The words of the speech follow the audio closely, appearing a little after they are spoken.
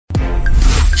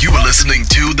You are listening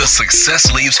to the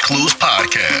Success Leaves Clues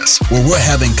podcast, where we're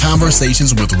having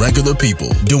conversations with regular people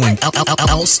doing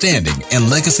outstanding and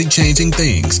legacy-changing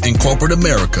things in corporate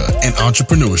America and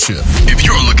entrepreneurship. If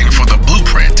you're looking for the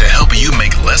blueprint to help you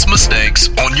make less mistakes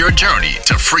on your journey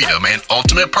to freedom and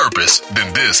ultimate purpose,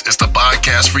 then this is the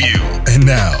podcast for you. And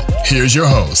now, here's your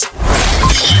host,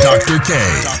 Dr. K.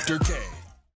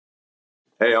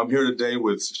 Hey, I'm here today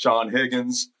with Sean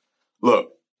Higgins.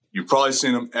 Look, you've probably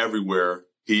seen him everywhere.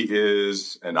 He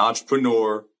is an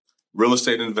entrepreneur, real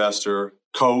estate investor,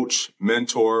 coach,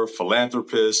 mentor,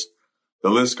 philanthropist. The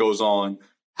list goes on.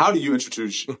 How do you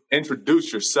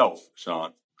introduce yourself,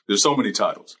 Sean? There's so many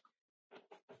titles.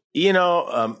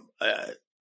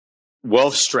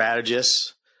 Wealth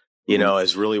strategist,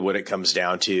 is really what it comes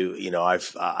down to.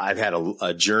 I've had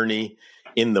a journey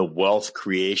in the wealth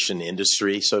creation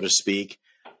industry, so to speak.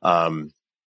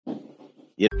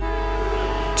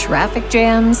 Traffic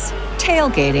jams,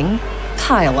 tailgating,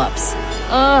 pileups.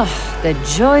 Ugh, the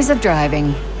joys of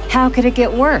driving. How could it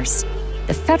get worse?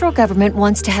 The federal government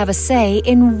wants to have a say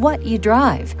in what you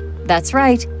drive. That's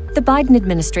right. The Biden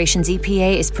administration's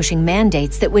EPA is pushing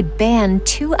mandates that would ban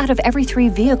 2 out of every 3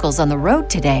 vehicles on the road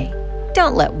today.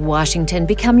 Don't let Washington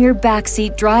become your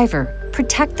backseat driver.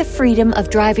 Protect the freedom of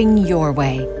driving your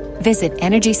way. Visit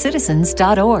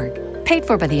EnergyCitizens.org. Paid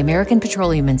for by the American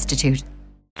Petroleum Institute.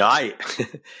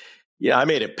 I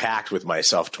made a pact with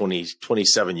myself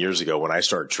 27 years ago when I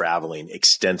started traveling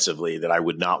extensively that I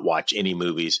would not watch any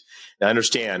movies. Now, I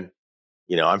understand,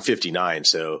 I'm 59,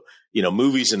 so,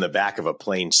 movies in the back of a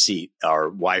plane seat or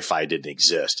Wi-Fi didn't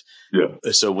exist. Yeah.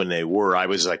 So when they were, I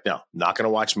was like, no, I'm not going to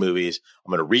watch movies.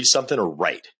 I'm going to read something or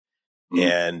write. Mm-hmm.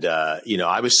 And,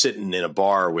 I was sitting in a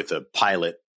bar with a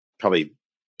pilot probably,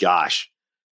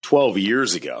 12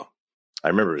 years ago. I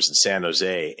remember it was in San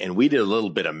Jose, and we did a little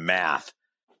bit of math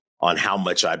on how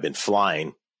much I've been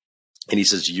flying. And he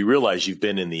says, you realize you've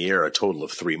been in the air a total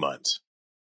of 3 months,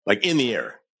 like in the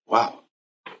air. Wow.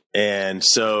 And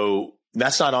so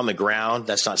that's not on the ground.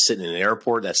 That's not sitting in an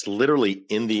airport. That's literally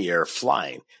in the air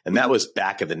flying. And that was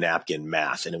back of the napkin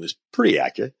math. And it was pretty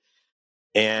accurate.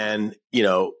 And,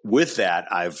 with that,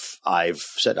 I've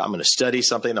said, I'm going to study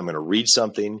something. I'm going to read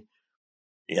something.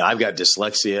 I've got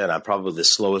dyslexia and I'm probably the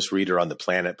slowest reader on the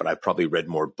planet, but I've probably read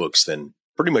more books than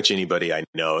pretty much anybody I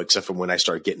know, except for when I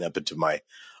start getting up into my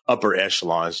upper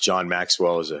echelons. John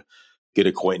Maxwell is a good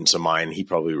acquaintance of mine. He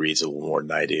probably reads a little more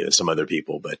than I do and some other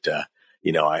people, but,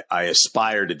 I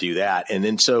aspire to do that. And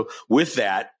then, so with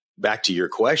that, back to your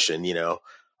question,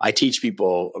 I teach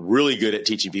people, really good at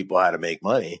teaching people how to make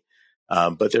money.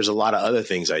 But there's a lot of other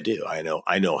things I do. I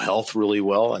know health really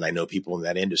well, and I know people in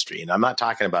that industry. And I'm not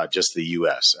talking about just the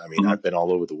U.S. I mean, I've been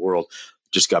all over the world.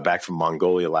 Just got back from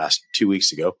Mongolia 2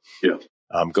 weeks ago. Yeah.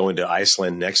 I'm going to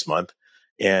Iceland next month.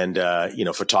 And,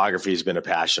 photography has been a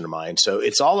passion of mine. So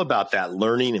it's all about that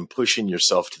learning and pushing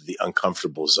yourself to the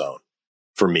uncomfortable zone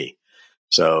for me.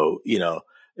 So,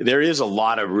 there is a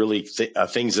lot of really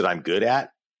things that I'm good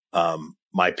at.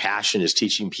 My passion is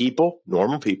teaching people,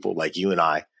 normal people like you and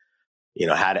I,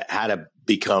 how to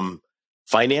become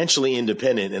financially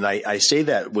independent. And I say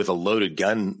that with a loaded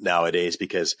gun nowadays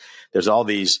because there's all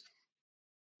these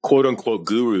quote unquote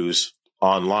gurus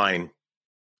online.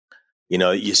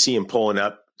 You see them pulling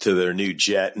up to their new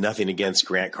jet. Nothing against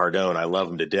Grant Cardone. I love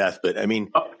him to death. But I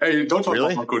mean, hey, don't talk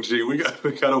really? about Uncle G. We got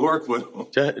to work with him.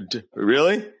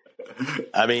 Really?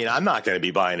 I mean, I'm not going to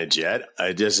be buying a jet.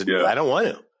 I don't want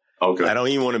to. Okay. I don't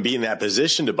even want to be in that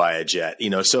position to buy a jet,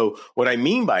 So what I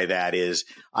mean by that is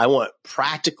I want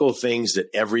practical things that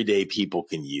everyday people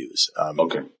can use.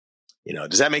 Okay.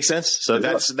 Does that make sense? So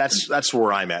that's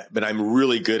where I'm at, but I'm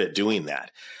really good at doing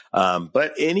that.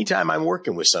 But anytime I'm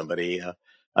working with somebody,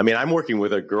 I'm working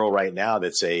with a girl right now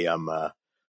that's I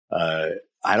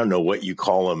don't know what you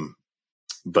call them,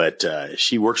 but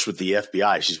she works with the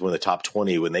FBI. She's one of the top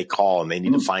 20 when they call and they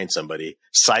need to find somebody.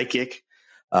 Psychic.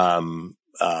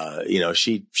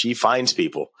 She finds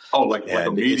people. Oh, like a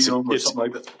medium or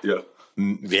something like that? Yeah.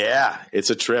 Yeah, it's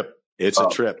a trip. It's a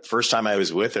trip. First time I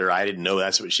was with her, I didn't know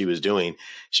that's what she was doing.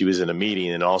 She was in a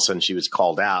meeting and all of a sudden she was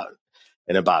called out.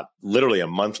 And about literally a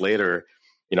month later,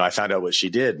 I found out what she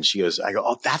did. And she goes, I go,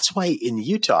 oh, that's why in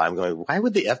Utah. I'm going, why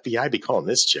would the FBI be calling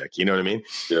this chick? You know what I mean?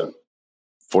 Yeah.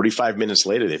 45 minutes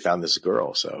later, they found this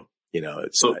girl. So,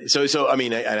 it's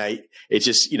it's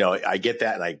just, I get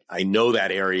that and I know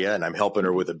that area and I'm helping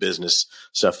her with the business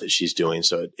stuff that she's doing.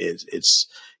 So it's,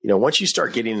 once you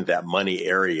start getting into that money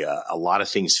area, a lot of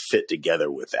things fit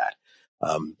together with that.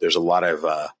 There's a lot of,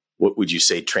 what would you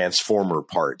say, transformer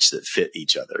parts that fit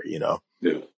each other,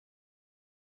 Yeah.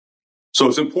 So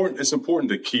it's important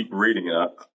to keep reading.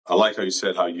 I like how you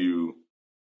said how you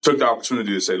took the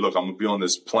opportunity to say, look, I'm going to be on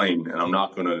this plane and I'm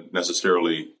not going to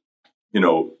necessarily, you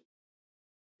know,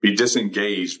 be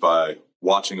disengaged by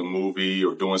watching a movie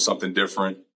or doing something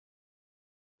different,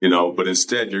 you know, but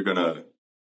instead you're going to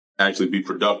actually be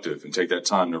productive and take that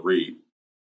time to read.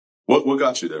 What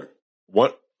got you there?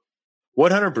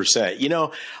 100%. You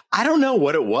know, I don't know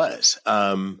what it was.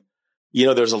 You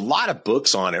know, there's a lot of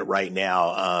books on it right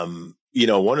now. You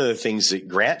know, one of the things that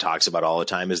Grant talks about all the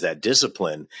time is that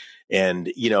discipline.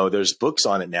 And, you know, there's books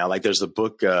on it now. Like there's the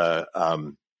book,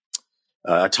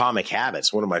 Atomic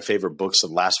Habits, one of my favorite books of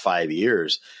the last 5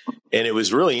 years. And it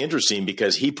was really interesting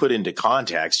because he put into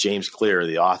context, James Clear,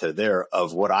 the author there,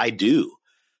 of what I do,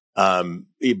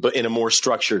 but in a more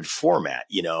structured format.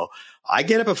 You know, I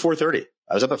get up at 4:30.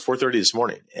 I was up at 4:30 this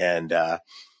morning. And,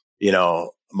 you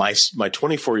know, my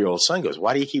 24-year-old son goes,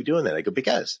 why do you keep doing that? I go,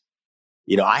 because,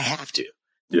 you know, I have to.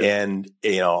 Yeah. And,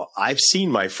 you know, I've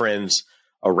seen my friends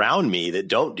around me that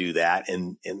don't do that.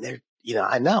 And they're, you know,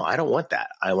 I don't want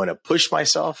that. I want to push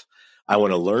myself. I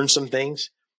want to learn some things.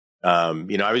 You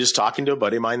know, I was just talking to a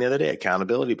buddy of mine the other day,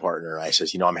 accountability partner. I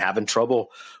says, you know, I'm having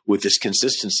trouble with this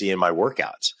consistency in my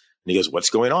workouts. And he goes, what's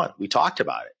going on? We talked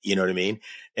about it. You know what I mean?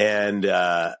 And,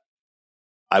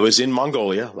 I was in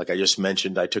Mongolia. Like I just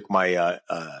mentioned, I took my,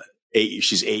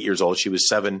 she's 8 years old. She was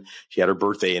 7. She had her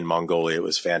birthday in Mongolia. It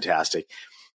was fantastic.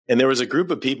 And there was a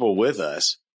group of people with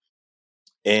us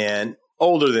and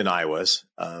older than I was,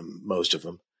 most of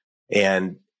them,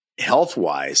 and health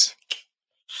wise,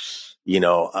 you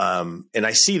know, and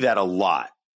I see that a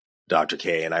lot, Dr.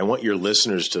 K, and I want your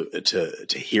listeners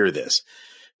to hear this.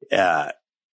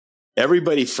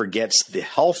 Everybody forgets the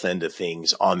health end of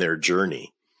things on their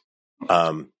journey.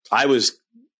 I was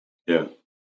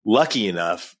lucky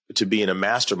enough to be in a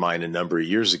mastermind a number of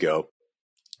years ago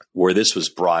where this was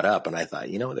brought up. And I thought,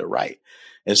 you know, they're right.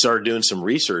 And started doing some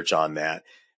research on that.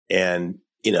 And,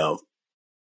 you know,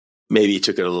 maybe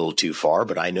took it a little too far,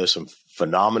 but I know some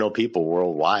phenomenal people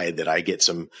worldwide that I get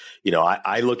some, you know,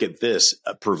 I look at this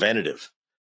preventative,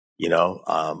 you know,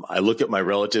 I look at my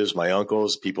relatives, my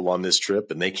uncles, people on this trip,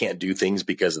 and they can't do things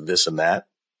because of this and that.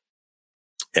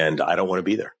 And I don't want to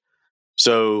be there.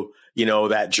 So, you know,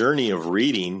 that journey of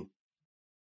reading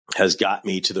has got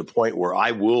me to the point where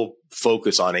I will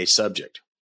focus on a subject.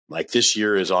 Like this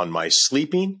year is on my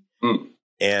sleeping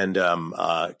and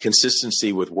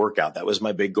consistency with workout. That was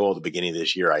my big goal at the beginning of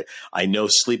this year. I know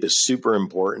sleep is super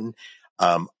important.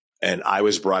 And I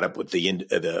was brought up with the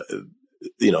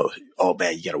you know, oh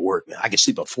man, you got to work. I can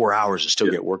sleep about 4 hours and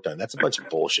still get work done. That's a bunch of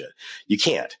bullshit. You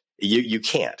can't. You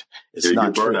can't. It's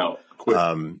not true.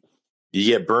 Burnout. You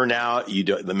get burnout. You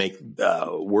don't make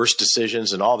worse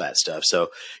decisions and all that stuff.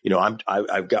 So, you know,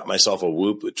 I've got myself a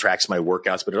Whoop that tracks my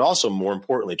workouts, but it also more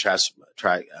importantly tracks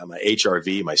my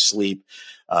HRV, my sleep.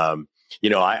 You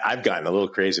know, I've gotten a little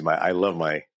crazy. I love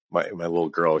my little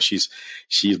girl. She's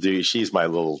my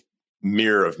little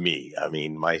mirror of me. I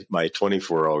mean, my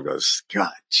 24-year-old goes,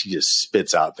 God, she just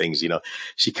spits out things. You know,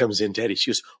 she comes in, Daddy.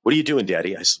 She goes, what are you doing,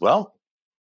 Daddy? I said, well,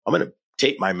 I'm going to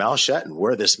tape my mouth shut and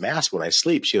wear this mask when I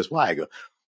sleep. She goes, why? I go,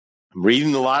 I'm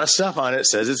reading a lot of stuff on it. It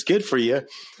says it's good for you,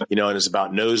 you know, and it's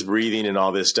about nose breathing and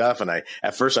all this stuff. And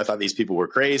at first I thought these people were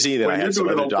crazy. Then I had some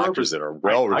other doctors that are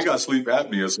I got sleep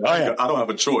apnea, so I don't have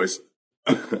a choice.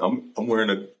 I'm wearing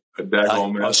a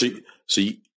daggone mask.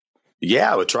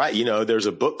 Yeah, we'll try. You know, there's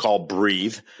a book called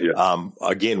Breathe. Yeah.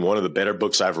 Again, one of the better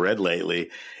books I've read lately.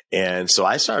 And so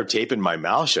I started taping my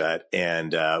mouth shut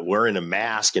and wearing a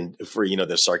mask and for, you know,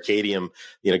 the circadian,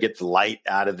 you know, get the light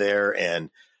out of there and,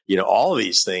 you know, all of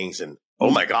these things. And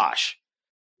oh my gosh,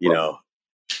 you know,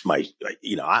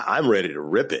 I'm ready to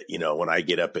rip it, you know, when I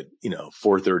get up at, you know,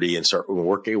 4:30 and start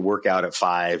work out at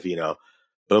 5, you know,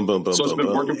 boom, boom, boom,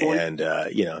 boom, boom. And,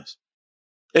 you know,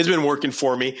 it's been working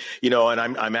for me, you know, and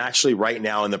I'm actually right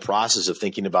now in the process of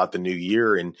thinking about the new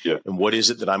year and what is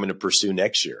it that I'm going to pursue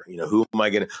next year? You know, who am I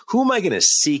going to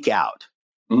seek out,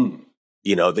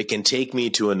 you know, that can take me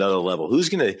to another level? Who's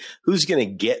going to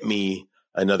get me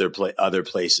other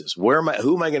places? Who am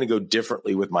I going to go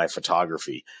differently with my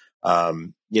photography?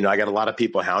 You know, I got a lot of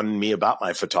people hounding me about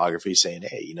my photography saying,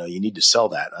 hey, you know, you need to sell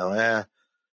that.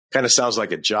 Kind of sounds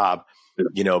like a job.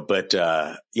 You know, but,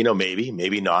 you know,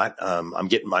 maybe not. I'm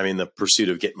in the pursuit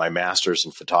of getting my master's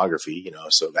in photography, you know,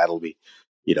 so that'll be,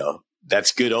 you know,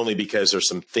 that's good only because there's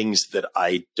some things that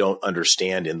I don't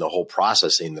understand in the whole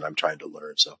processing that I'm trying to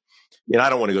learn. So, you know, I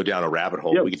don't want to go down a rabbit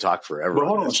hole. We can talk forever. But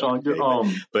hold on,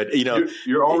 Sean. But, you know,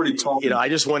 you're already talking. You know, I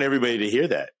just want everybody to hear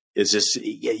that. It's just,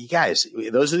 you guys,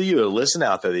 those of you who listen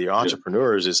out there, the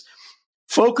entrepreneurs, is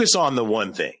focus on the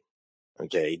one thing.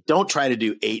 Okay. Don't try to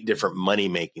do 8 different money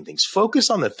making things.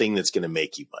 Focus on the thing that's going to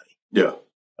make you money. Yeah.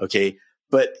 Okay.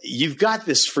 but you've got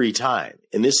this free time,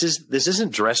 and this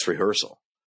isn't dress rehearsal.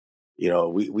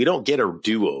 We don't get a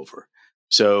do-over.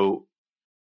 So,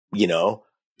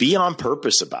 be on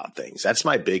purpose about things. That's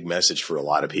my big message for a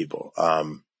lot of people.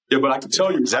 Yeah, but I can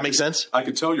tell you. Does that make sense? I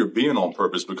can tell you're being on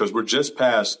purpose because we're just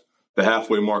past the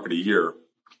halfway mark of the year,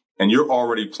 and you're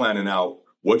already planning out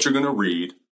what you're going to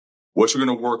read, what you're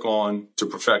going to work on to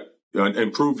perfect and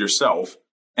improve yourself,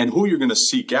 and who you're going to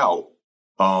seek out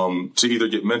to either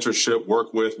get mentorship,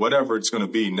 work with, whatever it's going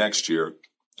to be next year.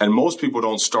 And most people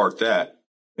don't start that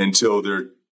until they're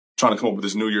trying to come up with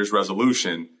this New Year's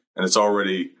resolution, and it's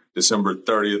already December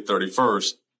 30th,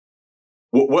 31st.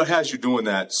 What has you doing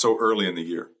that so early in the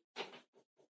year?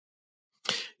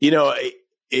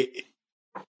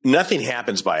 Nothing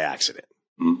happens by accident.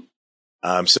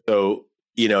 Mm-hmm. So,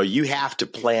 you have to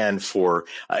plan for,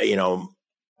 I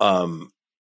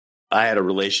had a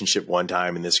relationship one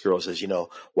time and this girl says,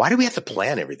 why do we have to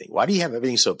plan everything? Why do you have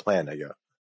everything so planned? I go,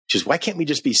 she says, why can't we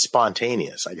just be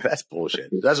spontaneous? I go, that's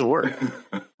bullshit. It doesn't work.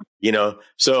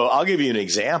 So I'll give you an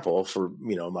example for,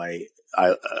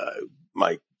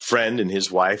 my friend and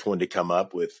his wife wanted to come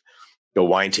up with go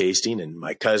wine tasting, and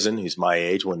my cousin, who's my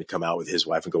age, wanted to come out with his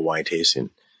wife and go wine tasting.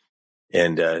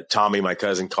 And Tommy, my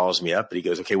cousin, calls me up and he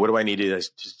goes, okay, what do I need to do?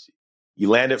 You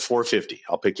land at 4:50.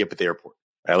 I'll pick you up at the airport.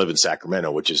 I live in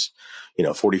Sacramento, which is,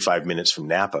 45 minutes from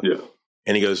Napa. Yeah.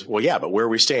 And he goes, well, yeah, but where are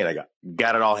we staying? I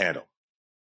got it all handled.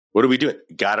 What are we doing?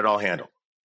 Got it all handled.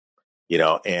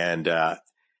 And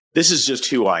this is just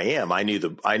who I am. I knew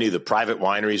the private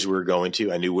wineries we were going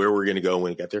to. I knew where we were going to go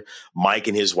when we got there. Mike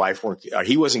and his wife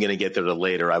he wasn't going to get there till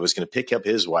later. I was going to pick up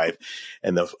his wife,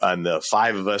 and the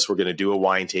five of us were going to do a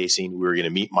wine tasting. We were going to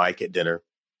meet Mike at dinner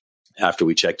after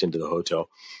we checked into the hotel.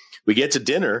 We get to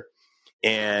dinner,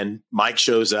 and Mike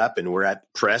shows up, and we're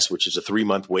at press, which is a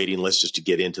 3-month waiting list just to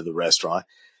get into the restaurant.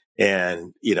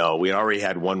 And, we already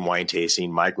had one wine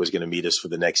tasting. Mike was going to meet us for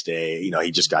the next day.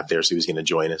 He just got there, so he was going to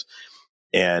join us.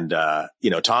 And,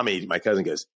 Tommy, my cousin,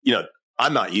 goes,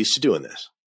 I'm not used to doing this.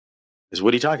 I said,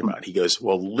 what are you talking about? He goes,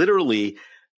 well, literally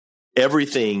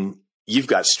everything you've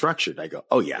got structured. I go,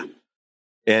 oh, yeah.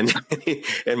 And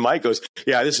Mike goes,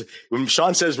 yeah, when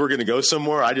Sean says we're going to go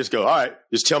somewhere, I just go, all right,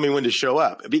 just tell me when to show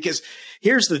up. Because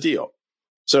here's the deal.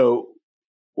 So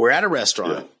we're at a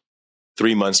restaurant,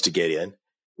 3 months to get in.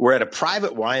 We're at a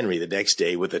private winery the next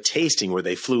day with a tasting where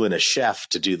they flew in a chef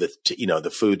to do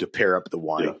the food to pair up the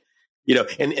wine. Yeah.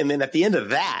 And then at the end of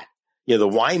that, the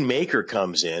winemaker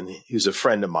comes in, who's a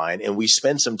friend of mine, and we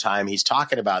spend some time. He's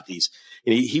talking about these.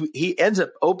 He ends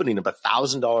up opening up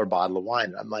 $1,000 bottle of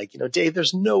wine. I'm like, Dave,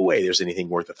 there's no way there's anything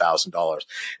worth $1,000.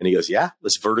 And he goes, yeah,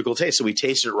 let's vertical taste. So we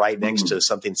taste it right next to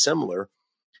something similar.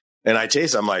 And I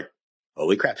taste, I'm like,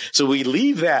 holy crap. So we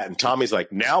leave that. And Tommy's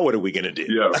like, now what are we going to do?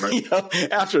 Yeah,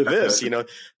 right. After this,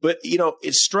 but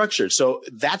it's structured. So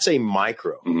that's a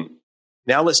micro. Mm-hmm.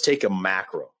 Now let's take a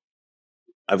macro.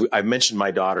 I've mentioned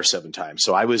my daughter 7 times.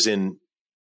 So I was in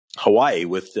Hawaii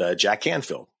with Jack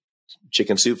Canfield,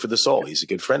 Chicken Soup for the Soul. He's a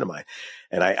good friend of mine.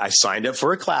 And I signed up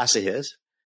for a class of his.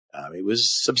 It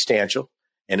was substantial.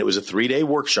 And it was a 3-day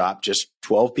workshop, just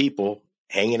 12 people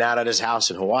hanging out at his house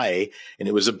in Hawaii. And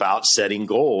it was about setting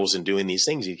goals and doing these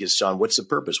things. He goes, Sean, what's the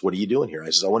purpose? What are you doing here? I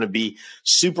said, I want to be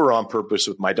super on purpose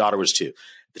with my daughter was 2 at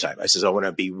the time. I says, I want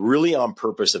to be really on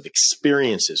purpose of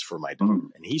experiences for my daughter.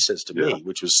 And he says to me,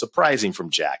 which was surprising from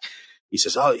Jack, he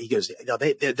says, he goes, no,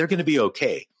 they're going to be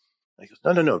okay. I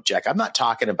go, no, Jack, I'm not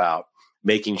talking about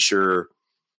making sure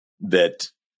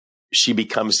that she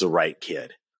becomes the right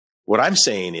kid. What I'm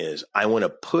saying is I want to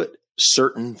put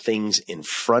certain things in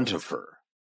front of her,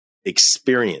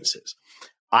 experiences.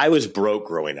 I was broke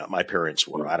growing up. My parents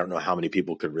were. I don't know how many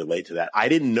people could relate to that. I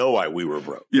didn't know why we were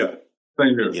broke. Yeah.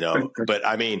 Same here. But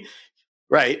I mean,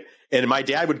 right. And my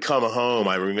dad would come home.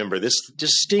 I remember this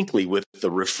distinctly with the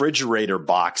refrigerator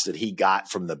box that he got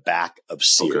from the back of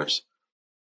Sears.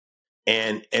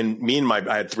 Okay. And me and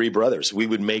I had 3 brothers. We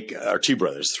would make, or 2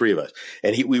 brothers, 3 of us,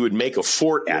 and we would make a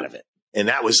fort out of it. And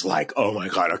that was like, oh my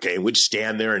God. Okay. And we'd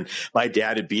stand there and my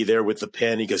dad would be there with the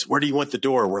pen. He goes, where do you want the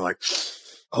door? We're like,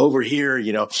 over here,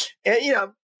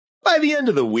 and, by the end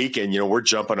of the weekend, we're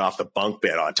jumping off the bunk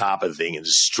bed on top of the thing and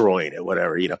destroying it,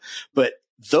 whatever, but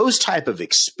those type of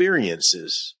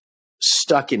experiences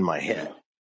stuck in my head.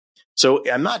 So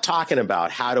I'm not talking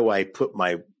about how do I put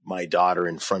my daughter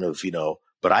in front of,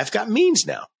 but I've got means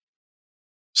now.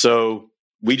 So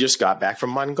we just got back from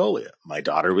Mongolia. My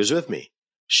daughter was with me.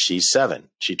 She's 7.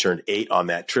 She turned 8 on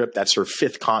that trip. That's her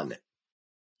 5th continent.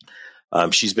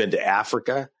 She's been to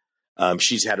Africa.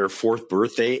 She's had her 4th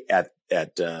birthday at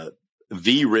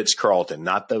the Ritz-Carlton,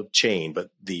 not the chain, but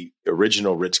the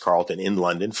original Ritz-Carlton in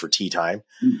London for tea time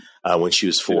when she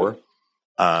was 4.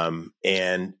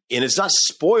 And it's not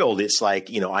spoiled. It's like,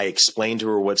 I explain to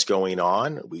her what's going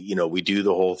on. We do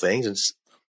the whole thing. And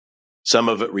some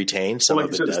of it retains, some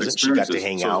of it doesn't. She got to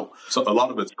hang out. So a lot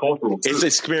of it's cultural too. It's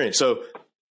experience. So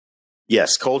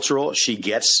yes, cultural. She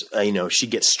gets, she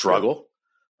gets struggle.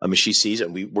 I mean, she sees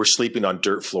it. We're sleeping on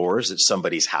dirt floors at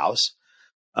somebody's house.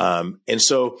 And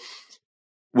so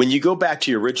when you go back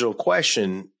to your original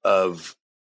question of,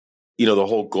 the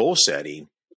whole goal setting,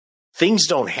 things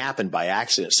don't happen by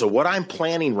accident. So what I'm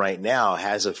planning right now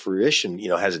has a fruition,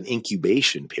 has an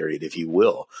incubation period, if you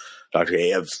will, Dr.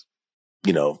 A, of,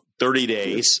 30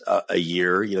 days, a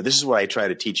year. This is what I try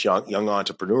to teach young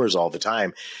entrepreneurs all the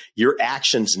time. Your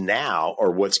actions now are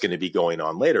what's going to be going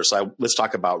on later. So let's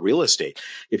talk about real estate.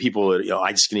 If people are,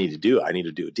 I just need to do it. I need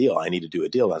to do a deal. I need to do a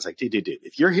deal. And I was like, dude,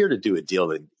 if you're here to do a deal,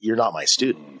 then you're not my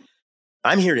student.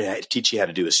 I'm here to teach you how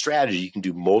to do a strategy. You can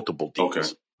do multiple deals. Okay.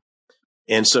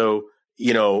 And so,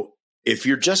 if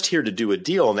you're just here to do a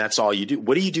deal and that's all you do,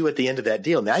 what do you do at the end of that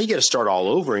deal? Now you got to start all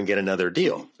over and get another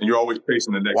deal. And you're always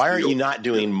chasing the next Why aren't deal. You not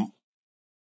doing?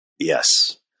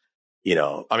 Yes.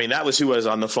 That was who I was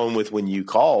on the phone with when you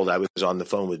called. I was on the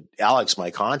phone with Alex,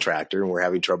 my contractor, and we're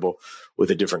having trouble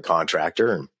with a different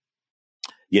contractor. And,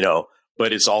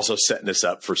 but it's also setting us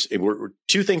up for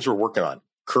two things we're working on,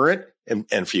 current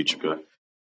and future. Okay.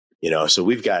 So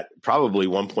we've got probably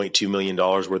 $1.2 million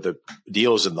worth of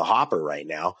deals in the hopper right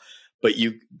now, but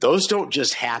those don't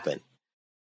just happen.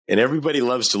 And everybody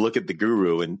loves to look at the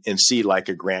guru and see like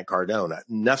a Grant Cardone,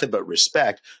 nothing but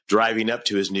respect, driving up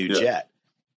to his new jet.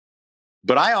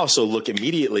 But I also look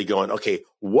immediately going, okay,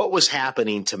 what was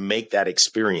happening to make that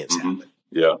experience happen?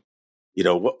 Yeah.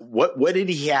 What did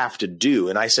he have to do?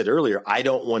 And I said earlier, I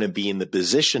don't want to be in the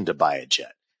position to buy a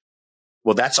jet.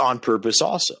 Well, that's on purpose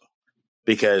also.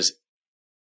 Because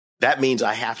that means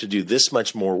I have to do this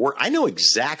much more work. I know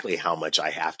exactly how much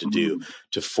I have to do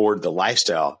to afford the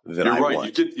lifestyle that I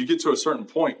want. You get to a certain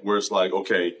point where it's like,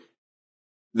 okay,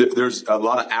 there's a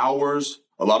lot of hours,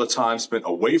 a lot of time spent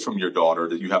away from your daughter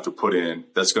that you have to put in.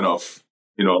 That's going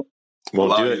to,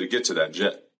 allow you to get to that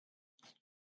jet.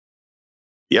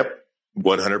 Yep.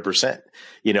 100%.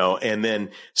 And then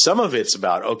some of it's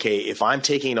about, okay, if I'm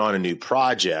taking on a new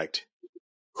project,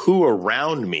 who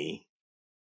around me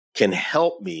can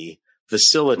help me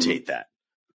facilitate that.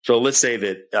 So let's say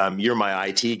that you're my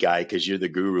IT guy because you're the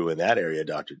guru in that area,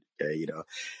 Dr. K,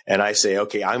 and I say,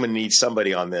 okay, I'm going to need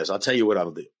somebody on this. I'll tell you what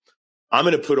I'll do. I'm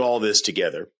going to put all this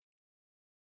together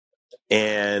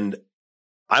and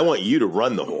I want you to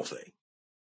run the whole thing.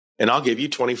 And I'll give you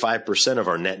 25% of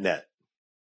our net.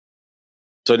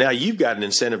 So now you've got an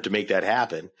incentive to make that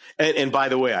happen. And by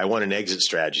the way, I want an exit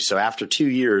strategy. So after 2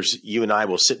 years, you and I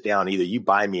will sit down, either you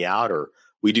buy me out or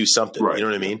we do something, right. You know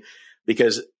what I mean?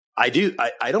 Because I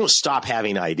don't stop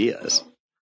having ideas,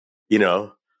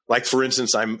 like for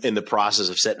instance, I'm in the process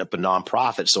of setting up a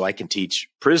nonprofit so I can teach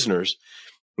prisoners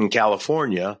in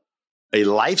California a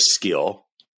life skill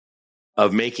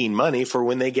of making money for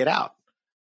when they get out.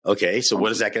 Okay. So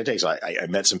what is that going to take? So I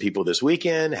met some people this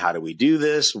weekend. How do we do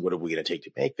this? What are we going to take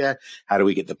to make that? How do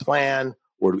we get the plan?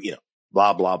 Where do we,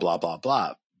 blah, blah, blah, blah,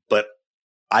 blah. But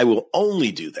I will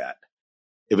only do that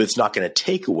if it's not going to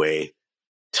take away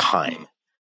time,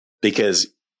 because,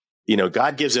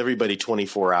 God gives everybody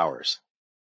 24 hours.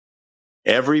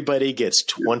 Everybody gets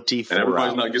 24 and everybody's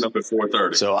hours. Not getting up at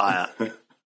 4:30. So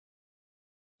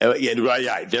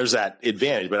yeah, there's that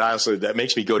advantage, but honestly, that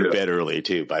makes me go to bed early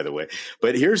too, by the way.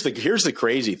 But here's the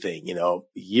crazy thing,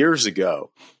 years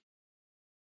ago,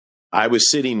 I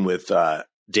was sitting with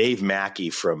Dave Mackey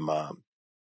from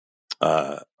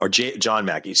John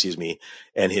Mackey, excuse me,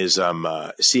 and his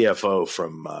CFO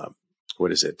from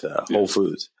Whole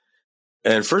Foods.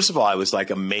 And first of all, I was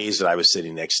like amazed that I was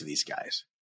sitting next to these guys.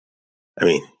 I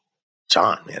mean,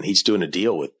 John, man, he's doing a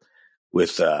deal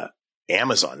with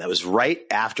Amazon. That was right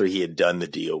after he had done the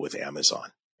deal with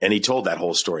Amazon. And he told that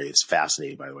whole story. It's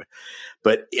fascinating, by the way.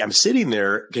 But I'm sitting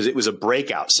there because it was a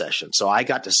breakout session. So I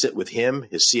got to sit with him,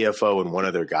 his CFO, and one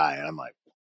other guy. And I'm like,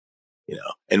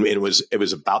 and it was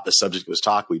about the subject was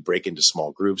talk. We break into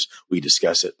small groups. We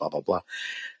discuss it, blah, blah, blah.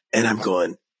 And I'm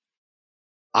going,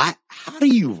 how do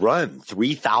you run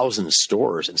 3,000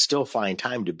 stores and still find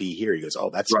time to be here? He goes,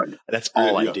 that's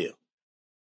all I do.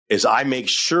 Is I make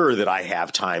sure that I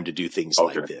have time to do things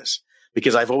like this,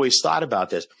 because I've always thought about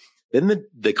this. Then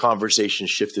the conversation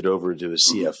shifted over to a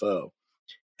CFO,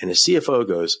 and the CFO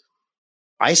goes,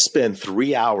 I spend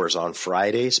 3 hours on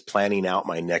Fridays planning out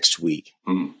my next week.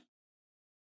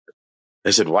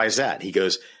 I said, why is that? He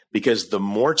goes, because the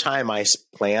more time I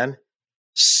plan,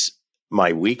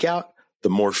 my week out, the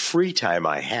more free time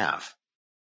I have.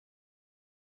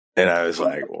 And I was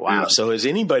like, wow. So has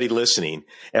anybody listening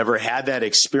ever had that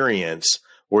experience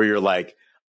where you're like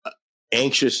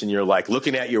anxious and you're like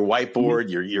looking at your whiteboard?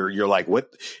 You're like,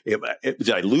 what, did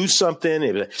I lose something?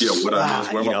 Where am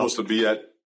I supposed to be at?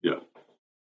 Yeah.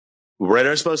 Where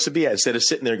am I supposed to be at? Instead of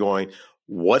sitting there going,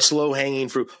 what's low hanging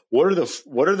fruit? What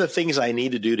are the things I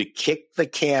need to do to kick the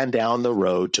can down the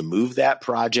road to move that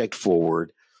project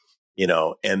forward,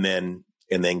 and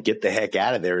then get the heck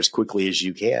out of there as quickly as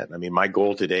you can. I mean, my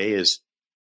goal today is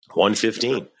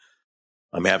 1:15.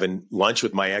 I'm having lunch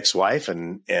with my ex-wife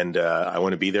and I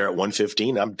want to be there at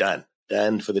 1:15. I'm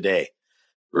done for the day,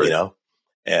 right.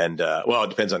 And, well, it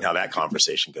depends on how that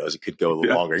conversation goes. It could go a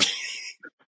little longer.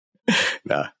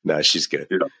 No, she's good.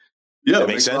 Yeah, that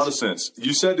makes a lot of sense.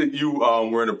 You said that you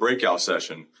were in a breakout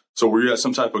session. So were you at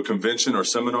some type of convention or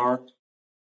seminar?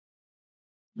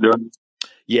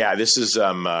 Yeah, this is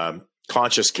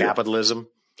Conscious Capitalism.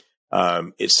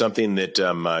 It's something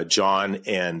that John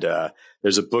and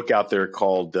there's a book out there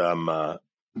called oh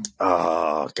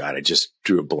God, I just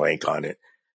drew a blank on it.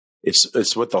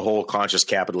 It's what the whole conscious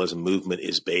capitalism movement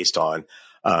is based on.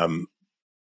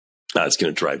 It's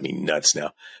going to drive me nuts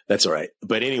now. That's all right.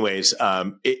 But anyways,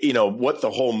 what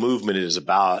the whole movement is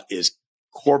about is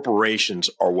corporations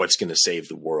are what's going to save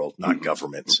the world, not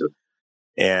governments.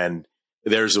 And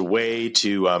there's a way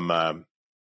to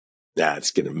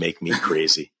it's going to make me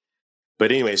crazy.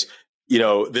 But anyways,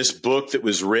 this book that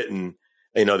was written,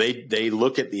 they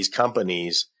look at these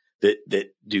companies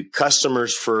that do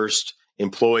customers first,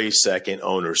 employees second,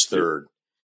 owners third.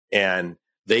 And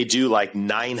they do like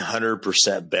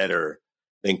 900% better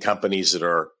than companies that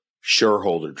are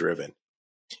shareholder driven.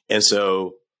 And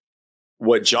so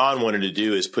what John wanted to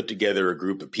do is put together a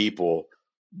group of people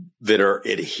that are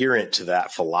adherent to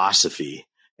that philosophy.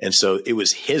 And so it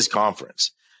was his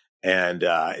conference. And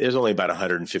there's only about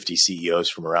 150 CEOs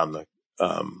from around the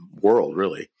world,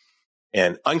 really.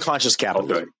 And Unconscious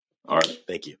Capitalism. Okay. All right.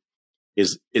 Thank you.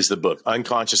 Is the book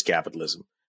Unconscious Capitalism.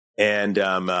 And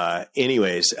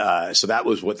anyways, so that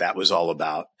was what that was all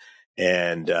about.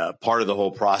 And part of the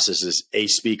whole process is a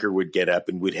speaker would get up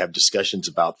and we'd have discussions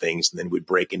about things, and then we'd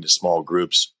break into small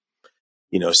groups,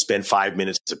 spend 5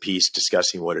 minutes a piece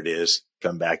discussing what it is,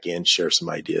 come back in, share some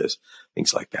ideas,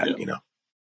 things like that,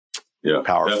 Yeah,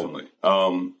 powerful. Definitely.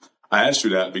 I asked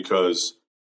you that because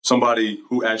somebody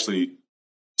who actually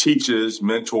teaches,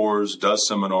 mentors, does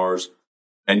seminars,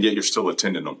 and yet you're still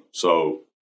attending them. So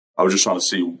I was just trying to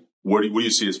see what do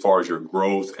you see as far as your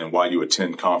growth and why you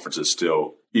attend conferences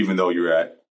still, even though you're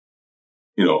at,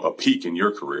 a peak in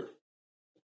your career.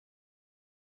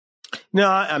 No,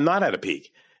 I'm not at a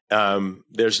peak.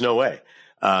 There's no way.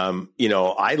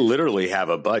 I literally have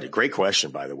a budget. Great question,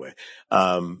 by the way.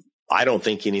 I don't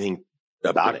think anything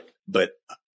about it, but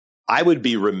I would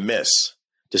be remiss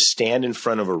to stand in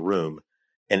front of a room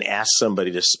and ask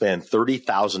somebody to spend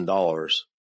 $30,000.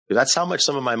 That's how much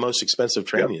some of my most expensive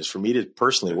training is for me to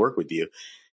personally work with you.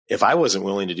 If I wasn't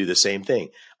willing to do the same thing,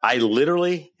 I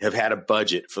literally have had a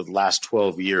budget for the last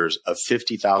 12 years of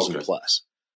 $50,000 plus.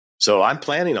 So I'm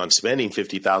planning on spending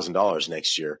 $50,000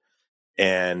 next year,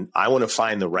 and I want to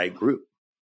find the right group,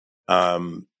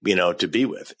 to be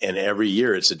with. And every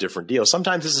year it's a different deal.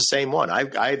 Sometimes it's the same one.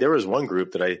 There was one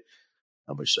group that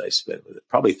how much did I spend with it?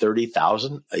 Probably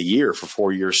 $30,000 a year for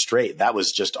 4 years straight. That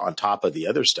was just on top of the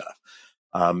other stuff.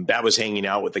 That was hanging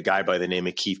out with a guy by the name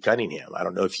of Keith Cunningham. I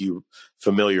don't know if you're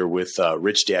familiar with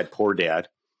Rich Dad, Poor Dad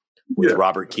with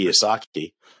Robert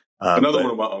Kiyosaki. Another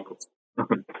one of my uncles.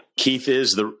 Keith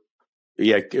is the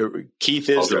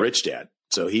Rich Dad.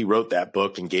 So he wrote that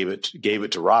book and gave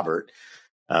it to Robert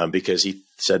because he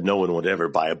said no one would ever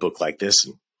buy a book like this.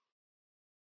 And,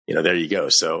 there you go.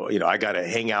 So, I got to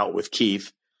hang out with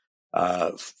Keith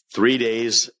 3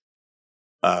 days,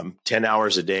 10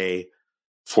 hours a day,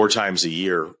 4 times a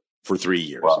year for 3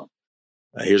 years. Wow.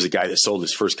 Here's a guy that sold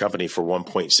his first company for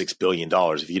 $1.6 billion.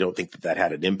 If you don't think that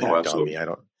had an impact on me, I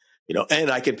don't, and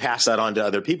I can pass that on to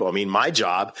other people. I mean, my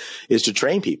job is to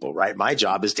train people, right? My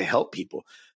job is to help people.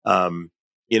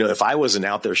 If I wasn't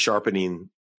out there sharpening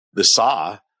the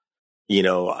saw, who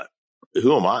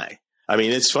am I? I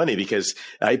mean, it's funny because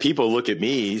people look at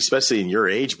me, especially in your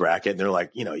age bracket, and they're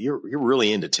like, you're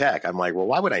really into tech. I'm like, well,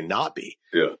 why would I not be?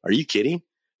 Yeah. Are you kidding?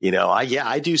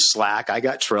 I do Slack. I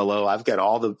got Trello. I've got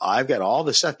all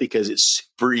the stuff because it's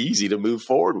super easy to move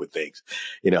forward with things.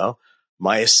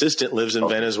 My assistant lives in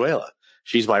Venezuela.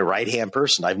 She's my right-hand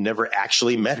person. I've never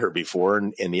actually met her before,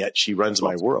 and yet she runs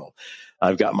my world.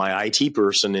 I've got my IT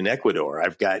person in Ecuador.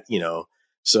 I've got,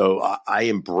 so I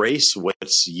embrace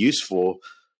what's useful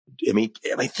I mean,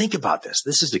 think about this.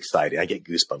 This is exciting. I get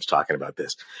goosebumps talking about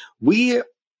this. We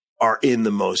are in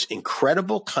the most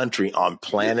incredible country on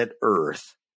planet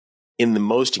Earth, in the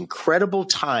most incredible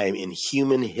time in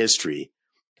human history,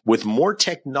 with more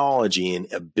technology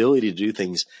and ability to do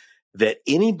things that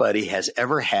anybody has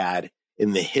ever had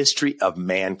in the history of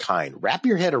mankind. Wrap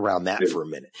your head around that for a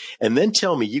minute. And then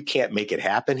tell me you can't make it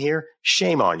happen here.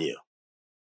 Shame on you.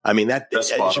 I mean, that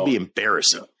should be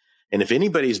embarrassing. Yeah. And if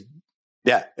anybody's,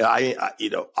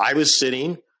 I was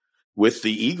sitting with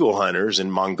the eagle hunters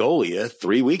in Mongolia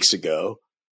 3 weeks ago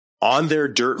on their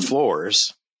dirt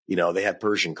floors. You know, they had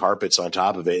Persian carpets on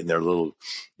top of it and their little,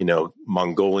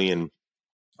 Mongolian,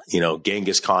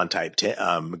 Genghis Khan type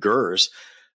gurs.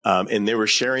 And they were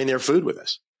sharing their food with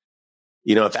us.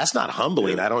 If that's not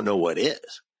humbling, I don't know what is.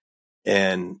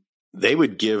 And they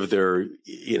would give their,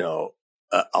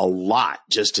 a lot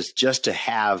just to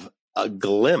have a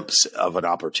glimpse of an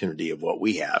opportunity of what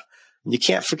we have. And you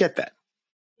can't forget that.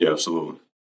 Yeah, absolutely.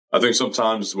 I think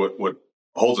sometimes what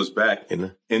holds us back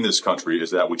in this country is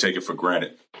that we take it for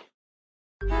granted.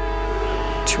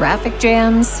 Traffic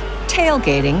jams,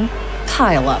 tailgating,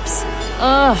 pileups.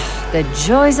 Ugh, the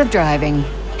joys of driving.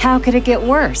 How could it get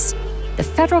worse? The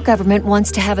federal government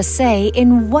wants to have a say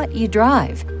in what you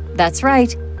drive. That's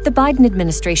right. The Biden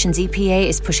administration's EPA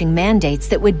is pushing mandates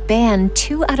that would ban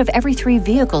 2 out of every 3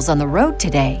 vehicles on the road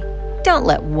today. Don't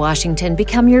let Washington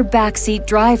become your backseat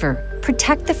driver.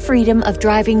 Protect the freedom of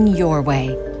driving your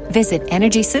way. Visit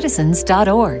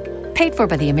EnergyCitizens.org. Paid for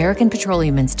by the American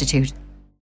Petroleum Institute.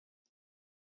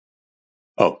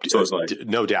 Oh, so it's like,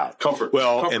 no doubt. Comfort.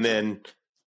 Well, comfort. And then,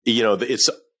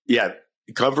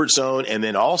 comfort zone. And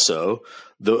then also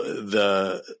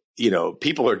the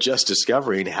people are just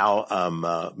discovering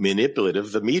how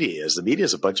manipulative the media is. The media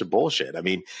is a bunch of bullshit. I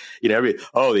mean,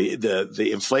 the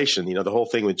inflation, the whole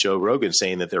thing with Joe Rogan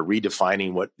saying that they're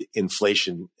redefining what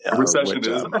inflation, a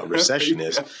recession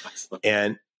is.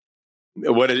 And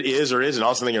what it is or isn't.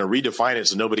 Also, they're going to redefine it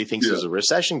so nobody thinks there's a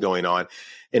recession going on.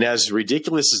 And as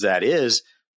ridiculous as that is,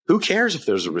 who cares if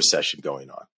there's a recession going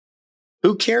on?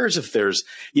 Who cares if there's,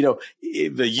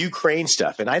 the Ukraine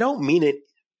stuff? And I don't mean it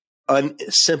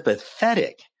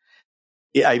unsympathetic.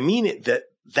 I mean it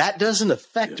that doesn't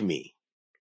affect me.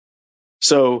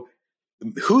 So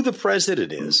who the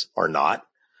president is or not,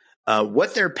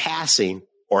 what they're passing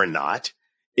or not,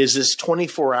 is this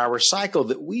 24-hour cycle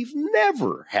that we've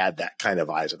never had that kind of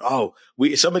eyes on.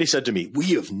 Somebody said to me,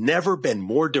 we have never been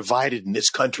more divided in this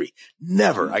country.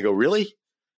 Never. I go, really?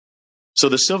 So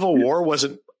the Civil War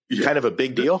wasn't kind of a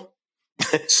big deal?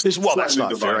 Well, that's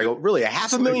not fair. I go, really?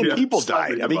 500,000 people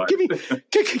died. I mean, give me a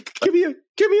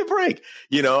break.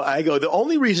 I go, the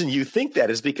only reason you think that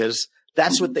is because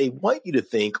that's what they want you to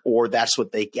think, or that's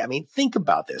what think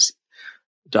about this.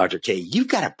 Dr. K, you've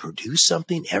got to produce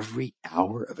something every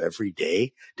hour of every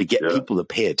day to get people to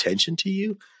pay attention to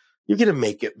you. You're going to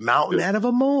make a mountain out of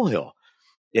a molehill.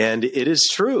 And it is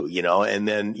true, and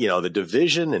then, the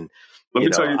division and,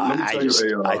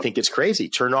 I think it's crazy.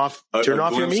 Turn off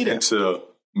your media. Into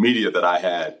media that I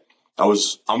had.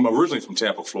 I'm originally from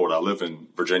Tampa, Florida. I live in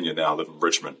Virginia now. I live in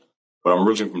Richmond, but I'm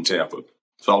originally from Tampa.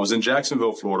 So I was in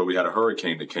Jacksonville, Florida. We had a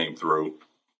hurricane that came through,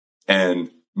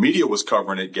 and media was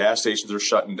covering it. Gas stations are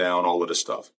shutting down, all of this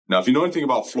stuff. Now, if you know anything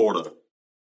about Florida,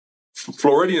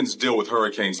 Floridians deal with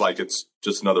hurricanes like it's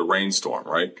just another rainstorm,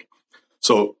 right?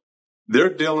 So they're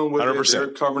dealing with 100%. It. They're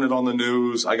covering it on the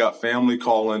news. I got family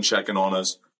calling, checking on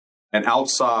us. And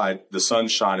outside, the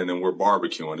sun's shining and we're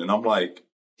barbecuing. And I'm like,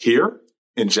 here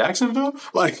in Jacksonville?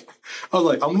 I was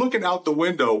like, I'm looking out the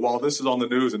window while this is on the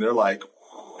news. And they're like,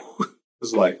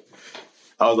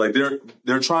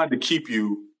 they're trying to keep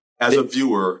you as a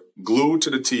viewer glued to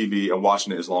the TV and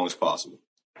watching it as long as possible.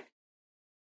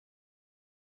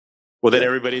 Well, then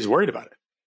everybody's worried about it.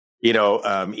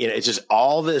 It's just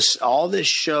all this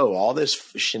show, all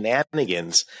this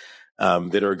shenanigans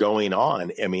that are going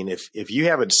on. I mean, if you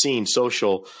haven't seen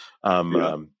Social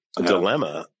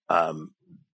Dilemma, and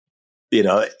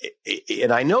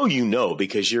I know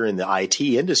because you're in the IT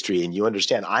industry and you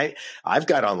understand. I've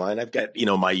got online. I've got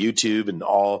my YouTube and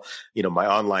all my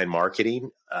online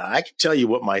marketing. I can tell you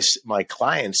what my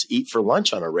clients eat for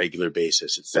lunch on a regular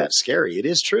basis. It's that scary. It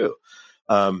is true.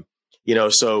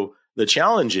 So the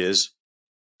challenge is,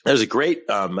 there's a great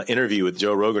interview with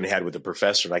Joe Rogan had with a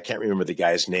professor, and I can't remember the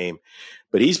guy's name,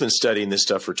 but he's been studying this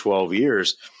stuff for 12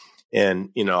 years.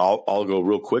 And, I'll go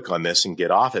real quick on this and get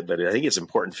off it, but I think it's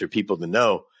important for people to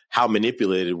know how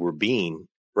manipulated we're being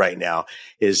right now.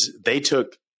 Is they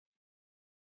took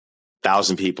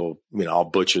 1,000 people, I'll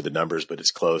butcher the numbers, but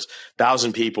it's close.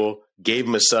 1,000 people, gave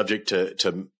them a subject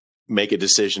to make a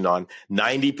decision on.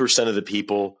 90% of the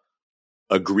people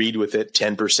agreed with it,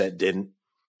 10% didn't.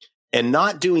 And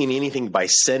not doing anything by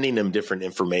sending them different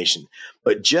information,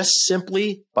 but just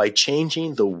simply by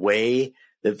changing the way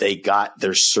that they got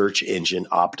their search engine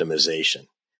optimization.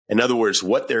 In other words,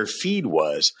 what their feed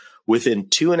was within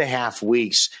 2.5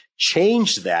 weeks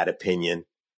changed that opinion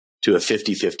to a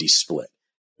 50-50 split.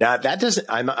 Now, that doesn't,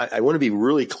 I want to be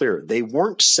really clear. They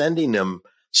weren't sending them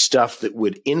stuff that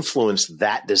would influence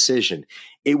that decision.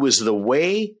 It was the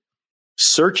way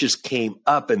searches came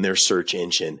up in their search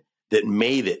engine that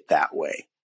made it that way.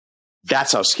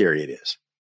 That's how scary it is.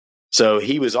 So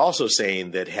he was also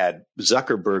saying that had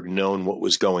Zuckerberg known what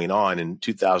was going on in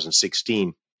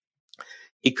 2016,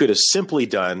 he could have simply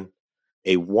done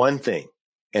a one thing,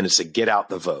 and it's to get out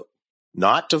the vote,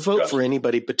 not to vote for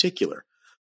anybody particular.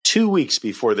 2 weeks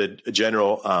before the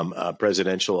general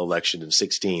presidential election in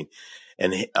 16,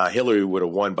 and Hillary would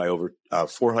have won by over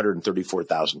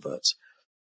 434,000 votes.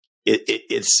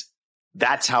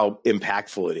 That's how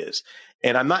impactful it is.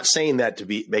 And I'm not saying that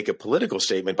to make a political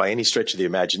statement by any stretch of the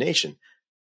imagination.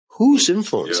 Who's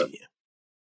influencing you?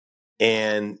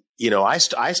 And, I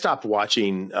stopped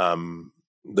watching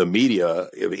the media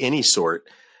of any sort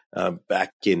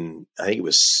back in, I think it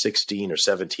was 16 or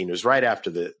 17. It was right after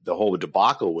the whole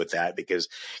debacle with that, because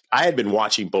I had been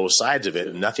watching both sides of it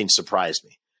and nothing surprised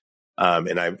me.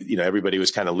 And everybody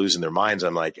was kind of losing their minds.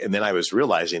 I'm like, and then I was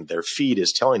realizing their feed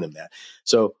is telling them that.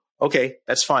 So, okay,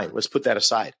 that's fine. Let's put that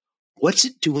aside. What's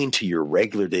it doing to your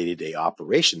regular day-to-day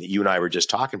operation that you and I were just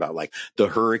talking about, like the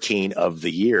hurricane of the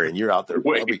year, and you're out there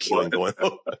barbecuing going,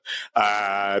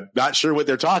 not sure what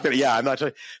they're talking about. Yeah, I'm not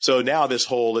sure. So now this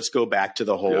whole, let's go back to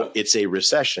the whole, it's a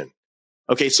recession.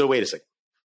 Okay, so wait a second.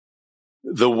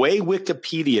 The way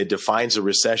Wikipedia defines a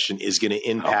recession is going to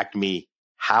impact me.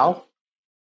 How?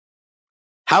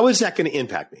 How is that going to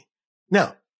impact me?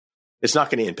 No. It's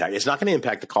not going to impact. It's not going to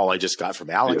impact the call I just got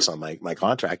from Alex on my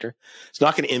contractor. It's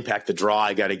not going to impact the draw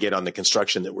I got to get on the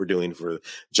construction that we're doing for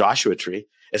Joshua Tree.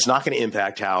 It's not going to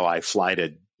impact how I fly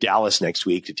to Dallas next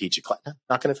week to teach a class. No,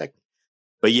 not going to affect me.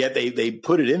 But yet they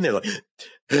put it in there like,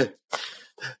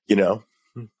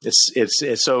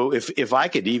 it's so if I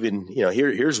could even,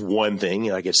 here's one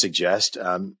thing I could suggest,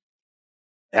 have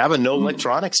a no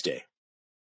electronics day.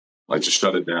 Like just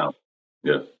shut it down.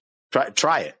 Yeah.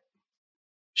 Try it.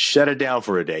 Shut it down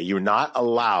for a day. You're not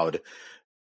allowed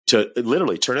to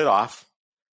literally turn it off.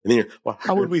 And then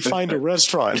how would we find a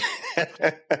restaurant? I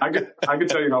can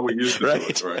tell you how we used to do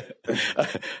it, right?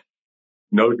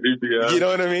 No GPS. You know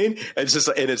what I mean? It's just,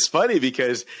 and it's funny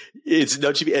because it's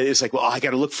no GPS. It's like, well, I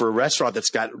got to look for a restaurant that's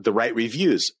got the right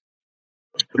reviews.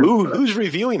 Who's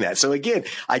reviewing that? So again,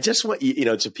 I just want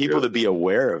to people to be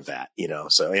aware of that.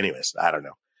 So anyways, I don't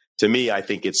know. To me, I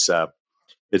think it's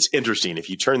interesting. If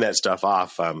you turn that stuff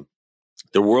off,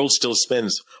 the world still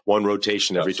spins one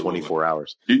rotation every 24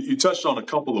 hours. You touched on a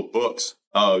couple of books.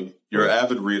 You're an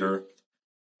avid reader.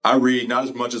 I read not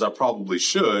as much as I probably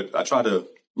should. I try to,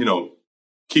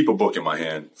 keep a book in my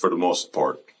hand for the most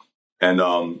part. And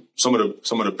some of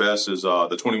the best is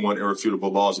the 21 Irrefutable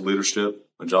Laws of Leadership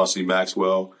by John C.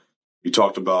 Maxwell. You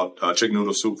talked about Chicken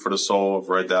Noodle Soup for the Soul. I've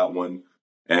read that one.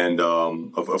 And,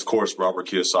 of course, Robert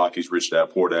Kiyosaki's Rich Dad,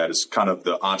 Poor Dad is kind of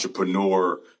the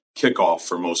entrepreneur kickoff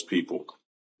for most people.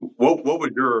 What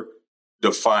was your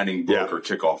defining book or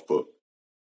kickoff book?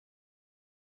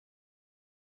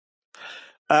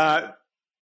 A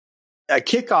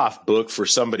kickoff book for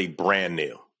somebody brand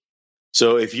new.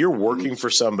 So if you're working for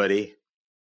somebody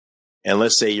and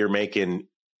let's say you're making,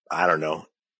 I don't know,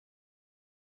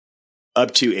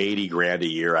 up to 80 grand a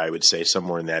year, I would say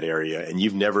somewhere in that area. And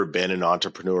you've never been an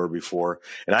entrepreneur before.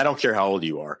 And I don't care how old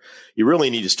you are. You really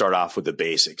need to start off with the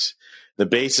basics. The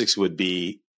basics would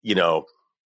be, you're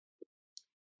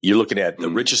looking at The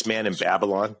Richest Man in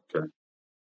Babylon,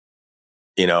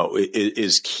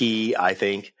 is key, I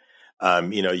think.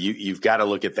 You've got to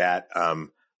look at that.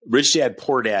 Rich Dad,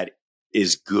 Poor Dad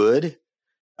is good.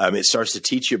 It starts to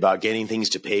teach you about getting things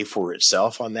to pay for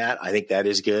itself on that. I think that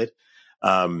is good.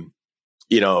 21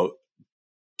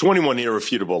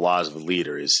 Irrefutable Laws of a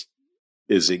Leader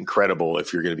is incredible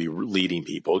if you're going to be leading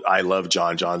people. I love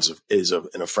John. John's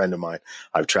a friend of mine.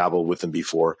 I've traveled with him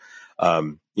before.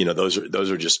 Those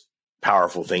are just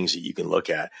powerful things that you can look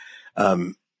at.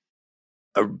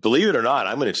 Believe it or not,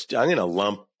 I'm going to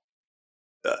lump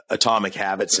Atomic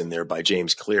Habits in there by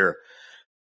James Clear.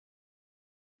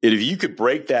 And if you could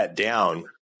break that down,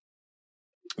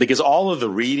 because all of the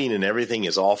reading and everything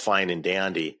is all fine and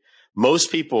dandy,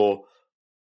 most people,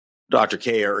 Dr.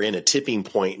 K, are in a tipping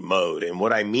point mode. And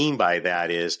what I mean by that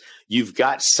is you've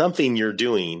got something you're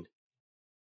doing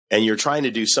and you're trying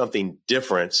to do something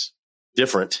different,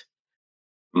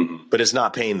 but it's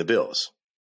not paying the bills.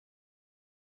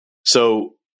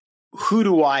 So who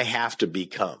do I have to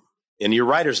become? And your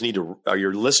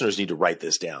listeners need to write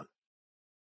this down.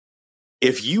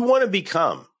 If you want to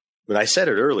become, and I said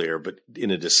it earlier, but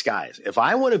in a disguise, if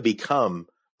I want to become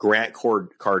Grant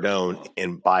Cardone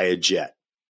and buy a jet,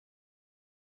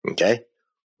 okay,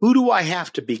 who do I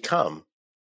have to become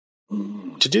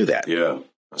to do that? Yeah,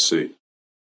 I see.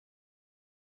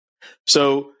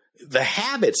 So the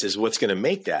habits is what's going to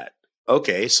make that.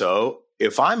 Okay, so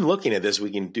if I'm looking at this,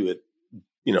 we can do it,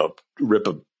 rip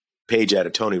a page out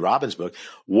of Tony Robbins' book.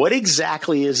 What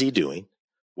exactly is he doing?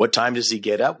 What time does he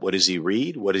get up? What does he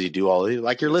read? What does he do? All of it?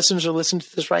 Like your listeners are listening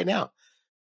to this right now.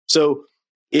 So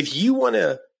if you want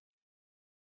to,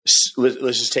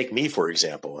 let's just take me, for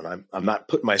example, and I'm not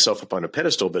putting myself up on a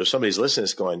pedestal, but if somebody's listening,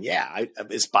 it's going,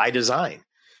 it's by design.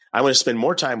 I want to spend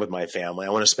more time with my family. I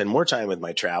want to spend more time with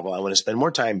my travel. I want to spend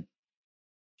more time,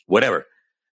 whatever.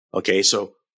 Okay.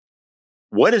 So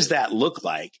what does that look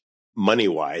like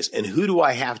money-wise? And who do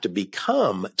I have to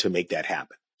become to make that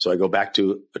happen? So I go back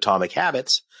to Atomic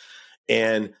Habits,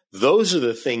 and those are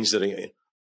the things that are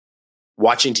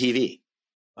watching TV.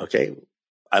 Okay.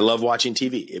 I love watching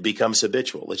TV. It becomes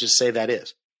habitual. Let's just say that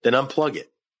is. Then unplug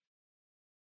it.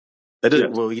 That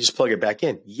doesn't, Well, you just plug it back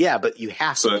in. Yeah, but you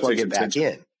have to plug it back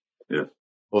in. Yeah.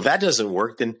 Well, if that doesn't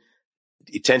work, then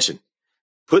attention.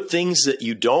 Put things that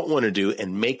you don't want to do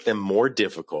and make them more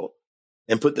difficult,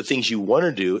 and put the things you want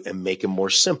to do and make them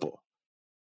more simple.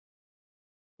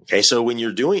 Okay, so when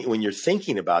you're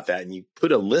thinking about that and you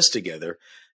put a list together,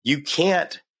 you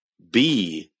can't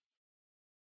be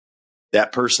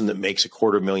that person that makes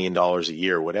 $250,000 a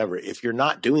year or whatever if you're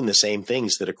not doing the same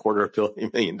things that a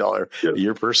 $250,000 a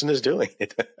year person is doing.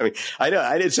 I mean, I know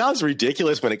it sounds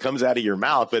ridiculous when it comes out of your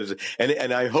mouth, but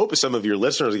and I hope some of your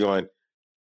listeners are going,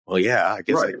 well, yeah, I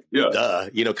guess,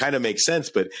 duh, kind of makes sense.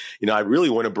 But, I really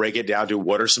want to break it down to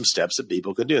what are some steps that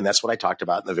people can do. And that's what I talked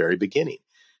about in the very beginning.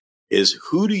 Is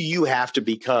who do you have to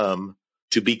become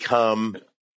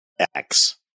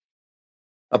X?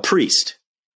 A priest,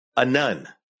 a nun,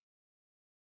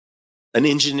 an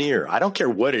engineer. I don't care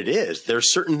what it is.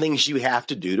 There's certain things you have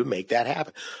to do to make that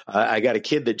happen. I got a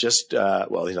kid that just, he's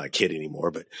not a kid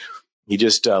anymore, but he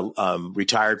just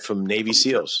retired from Navy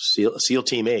SEALs. SEAL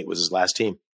Team 8 was his last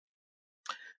team.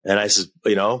 And I said,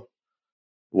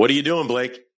 what are you doing,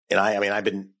 Blake? And I've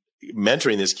been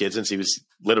mentoring this kid since he was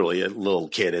literally a little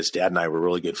kid. His dad and I were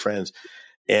really good friends.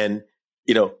 And,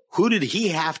 who did he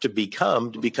have to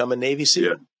become a Navy SEAL?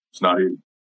 Yeah, it's not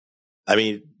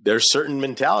even. There's certain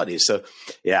mentalities. So,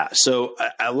 yeah. So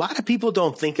a lot of people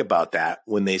don't think about that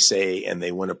when they say, and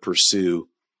they want to pursue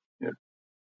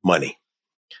money.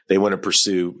 They want to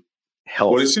pursue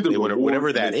health. Well, they want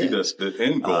whatever that is. The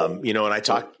end goal. And I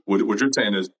talk. What you're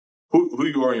saying is who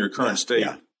you are in your current state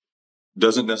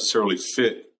doesn't necessarily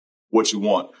fit what you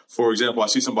want. For example, I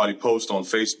see somebody post on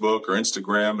Facebook or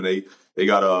Instagram and they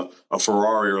got a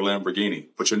Ferrari or a Lamborghini,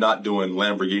 but you're not doing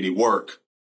Lamborghini work,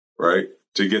 right,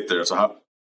 to get there. So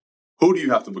who do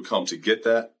you have to become to get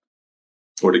that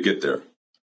or to get there?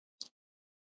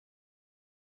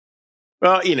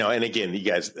 Well, and again, you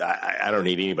guys, I don't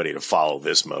need anybody to follow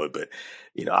this mode, but,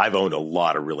 I've owned a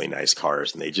lot of really nice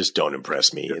cars and they just don't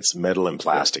impress me. Yeah. It's metal and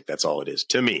plastic. That's all it is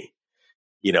to me.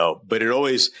 But it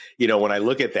always, when I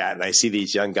look at that and I see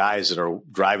these young guys that are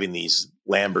driving these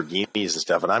Lamborghinis and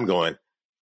stuff, and I'm going,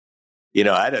 that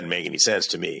doesn't make any sense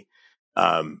to me.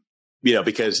 But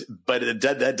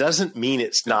that doesn't mean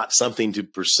it's not something to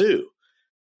pursue.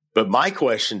 But my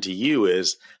question to you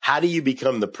is, how do you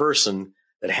become the person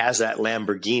that has that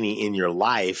Lamborghini in your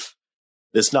life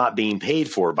that's not being paid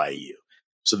for by you?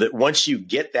 So that once you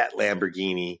get that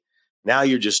Lamborghini, now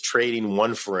you're just trading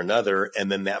one for another,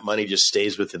 and then that money just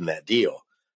stays within that deal.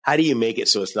 How do you make it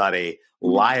so it's not a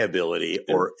liability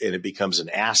and it becomes an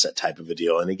asset type of a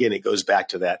deal? And again, it goes back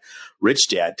to that rich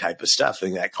dad type of stuff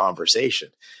in that conversation.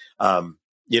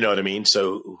 You know what I mean?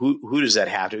 So who does that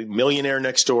have to be? Millionaire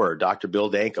Next Door, Dr. Bill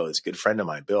Danko is a good friend of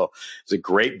mine. Bill, it's a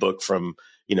great book from,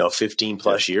 15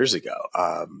 plus years ago.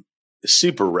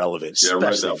 Super relevant,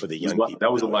 especially for the young people.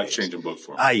 That was a life-changing book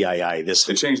for me.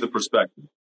 It changed the perspective.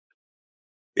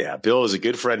 Yeah, Bill is a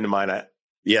good friend of mine.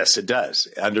 Yes, it does.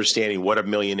 Understanding what a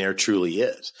millionaire truly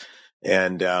is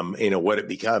and, what it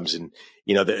becomes. And,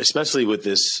 especially with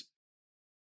this,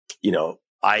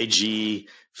 IG,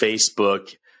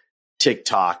 Facebook,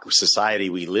 TikTok society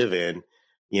we live in,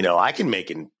 I can make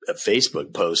a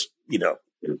Facebook post,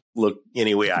 look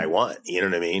any way I want, you know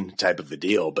what I mean? Type of a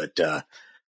deal. But,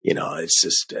 it's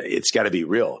just, it's got to be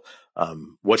real.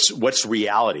 What's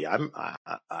reality?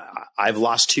 I've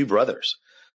lost two brothers.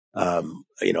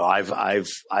 I've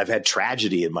had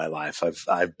tragedy in my life.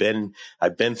 I've been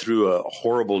through a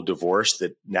horrible divorce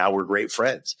that now we're great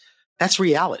friends. That's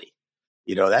reality.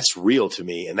 That's real to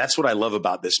me. And that's what I love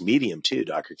about this medium too,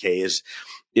 Dr. K, is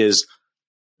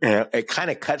it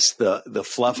kind of cuts the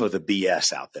fluff of the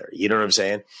BS out there. You know what I'm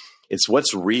saying? It's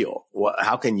what's real.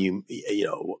 How can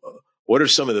what are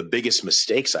some of the biggest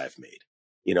mistakes I've made?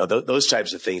 Those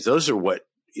types of things. Those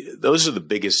are the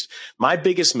biggest, my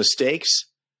biggest mistakes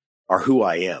are who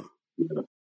I am.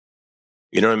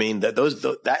 You know what I mean?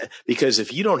 Because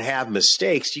if you don't have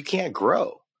mistakes, you can't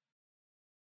grow.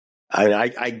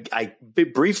 I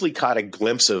briefly caught a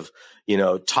glimpse of,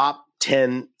 top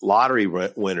 10 lottery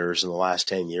winners in the last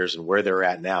 10 years and where they're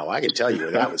at now. I can tell you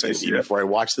where that was going to be before I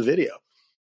watched the video,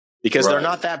 because they're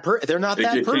not that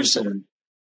person.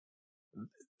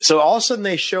 So all of a sudden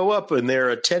they show up and they're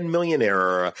a 10 millionaire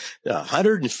or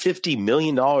 $150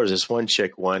 million. This one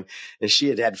chick won, and she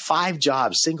had 5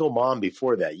 jobs, single mom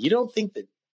before that. You don't think that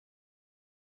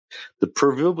the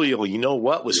proverbial,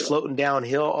 was floating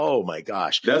downhill? Oh my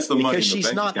gosh. That's the money. Because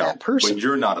she's not that person. But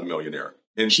you're not a millionaire.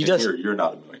 You're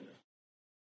not a millionaire.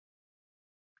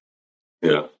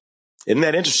 Yeah. Isn't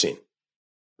that interesting?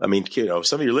 I mean,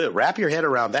 some of you wrap your head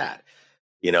around that.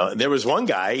 There was one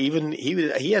guy, even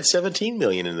he had 17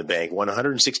 million in the bank, won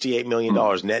 $168 million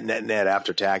net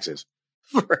after taxes.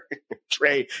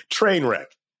 Train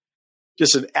wreck.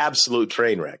 Just an absolute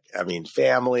train wreck. I mean,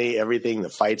 family, everything, the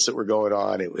fights that were going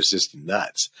on, it was just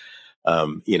nuts,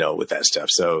 with that stuff.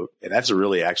 So, and that's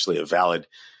actually a valid,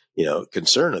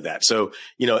 concern of that. So,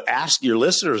 ask your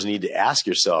listeners need to ask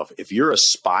yourself, if you're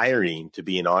aspiring to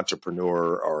be an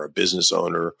entrepreneur or a business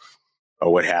owner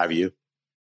or what have you,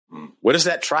 what does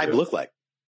that tribe look like?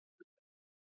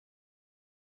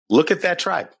 Look at that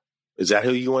tribe. Is that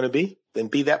who you want to be? Then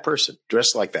be that person.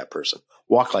 Dress like that person.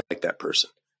 Walk like that person.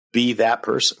 Be that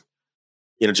person.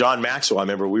 John Maxwell, I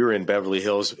remember we were in Beverly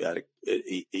Hills at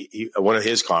one of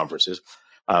his conferences.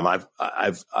 I've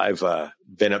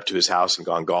been up to his house and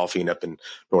gone golfing up in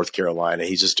North Carolina.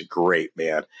 He's just a great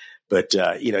man. But,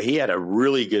 he had a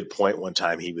really good point one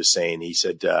time. He was saying, he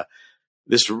said,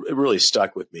 this really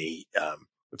stuck with me.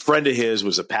 A friend of his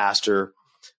was a pastor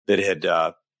that had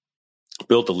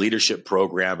built a leadership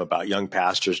program about young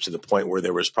pastors to the point where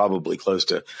there was probably close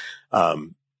to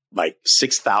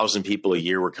 6,000 people a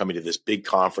year were coming to this big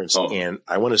conference. And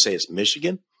I want to say it's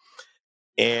Michigan.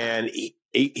 And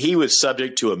he was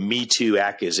subject to a Me Too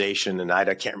accusation. And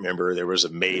I can't remember. There was a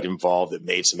maid involved that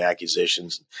made some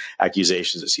accusations,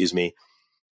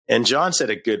 And John said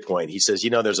a good point. He says,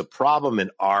 there's a problem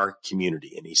in our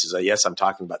community. And he says, yes, I'm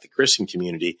talking about the Christian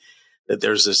community, that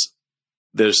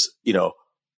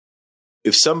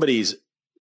if somebody's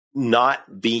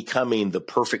not becoming the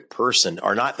perfect person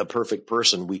or not the perfect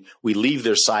person, we leave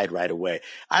their side right away.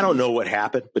 I don't know what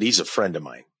happened, but he's a friend of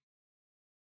mine.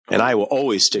 And I will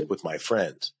always stick with my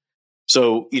friends.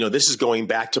 So, this is going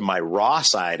back to my raw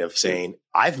side of saying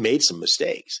I've made some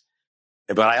mistakes,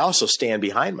 but I also stand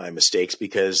behind my mistakes,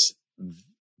 because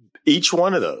each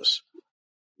one of those,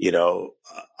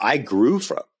 I grew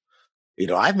from.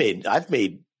 I've made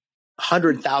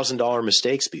 $100,000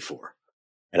 mistakes before.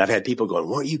 And I've had people going,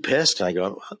 weren't you pissed? And I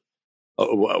go,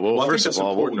 well first of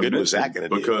all, what good was that going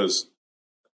to do? Because,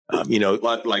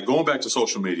 like going back to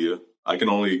social media, I can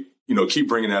only, keep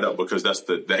bringing that up because that's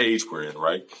the age we're in,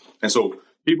 right? And so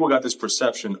people got this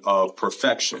perception of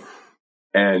perfection,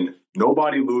 and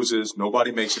nobody loses,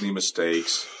 nobody makes any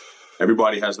mistakes.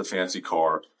 Everybody has the fancy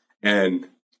car, and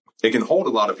it can hold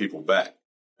a lot of people back.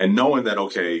 And knowing that,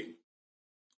 okay,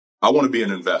 I want to be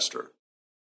an investor.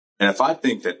 And if I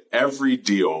think that every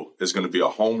deal is going to be a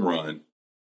home run,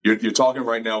 you're talking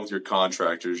right now with your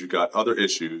contractors, you got other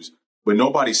issues, but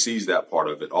nobody sees that part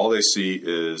of it. All they see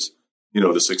is,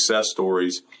 the success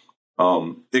stories.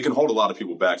 It can hold a lot of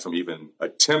people back from even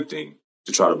attempting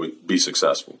to try to be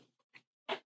successful.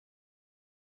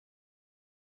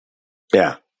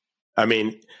 Yeah. I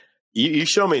mean, you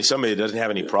show me somebody that doesn't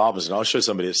have any problems, and I'll show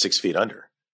somebody that's 6 feet under.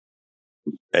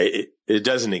 It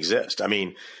doesn't exist. I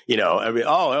mean,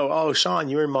 Sean,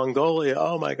 you're in Mongolia.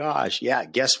 Oh my gosh. Yeah.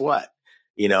 Guess what?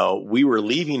 We were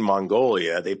leaving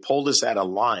Mongolia. They pulled us out of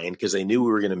line because they knew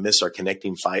we were going to miss our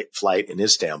connecting flight in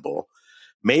Istanbul.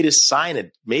 Made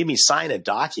me sign a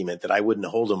document that I wouldn't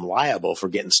hold them liable for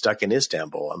getting stuck in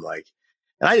Istanbul. I'm like,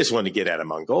 and I just wanted to get out of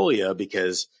Mongolia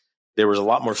because there was a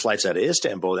lot more flights out of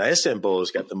Istanbul. Now, Istanbul has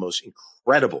got the most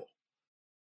incredible,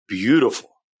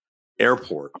 beautiful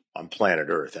airport on planet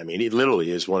Earth. I mean, it literally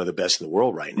is one of the best in the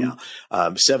world right now.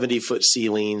 70-foot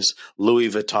ceilings, Louis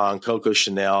Vuitton, Coco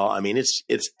Chanel. I mean,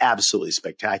 it's absolutely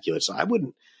spectacular. So I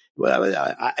wouldn't, Well,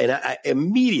 I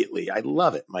immediately, I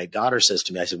love it. My daughter says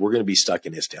to me, I said, we're going to be stuck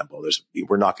in Istanbul.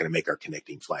 We're not going to make our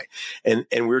connecting flight. And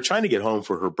we were trying to get home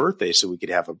for her birthday so we could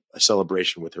have a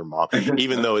celebration with her mom,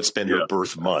 even though it's been her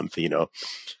birth month, you know.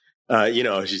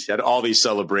 She's had all these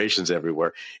celebrations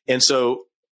everywhere. And so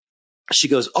she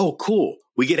goes, oh, cool.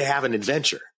 We get to have an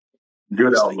adventure.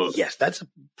 Good outlook. Like, yes, that's the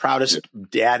proudest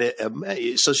dad.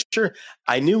 So sure,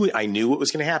 I knew what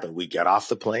was going to happen. We got off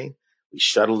the plane. We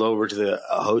shuttled over to the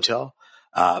hotel.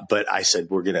 But I said,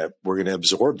 we're going to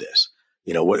absorb this.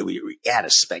 You know, we had a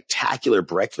spectacular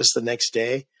breakfast the next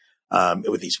day,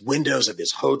 with these windows of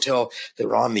this hotel that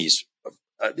were on this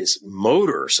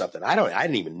motor or something. I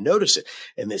didn't even notice it.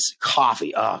 And this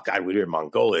coffee, oh God, we were in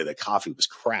Mongolia. The coffee was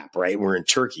crap, right? We're in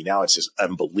Turkey. Now it's just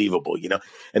unbelievable, you know,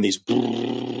 and these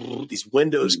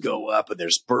windows go up and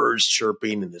there's birds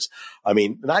chirping and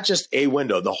not just a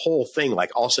window, the whole thing,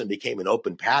 like all of a sudden became an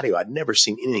open patio. I'd never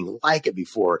seen anything like it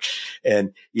before.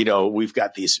 And, you know, we've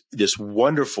got this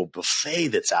wonderful buffet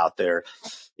that's out there,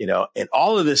 you know, and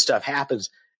all of this stuff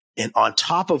happens. And on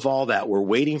top of all that, we're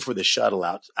waiting for the shuttle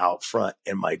out front.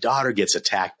 And my daughter gets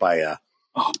attacked by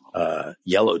a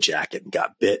yellow jacket and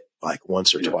got bit like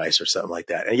once or twice or something like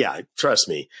that. And yeah, trust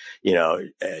me, you know,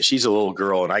 she's a little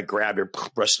girl and I grabbed her,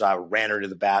 brushed it out, ran her to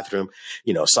the bathroom,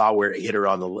 you know, saw where it hit her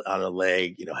on the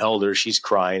leg, you know, held her, she's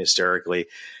crying hysterically.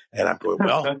 And I'm going,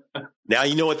 well, now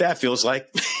you know what that feels like.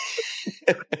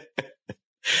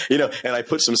 You know, and I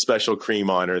put some special cream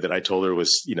on her that I told her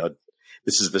was, you know,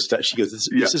 this is the stuff. She goes,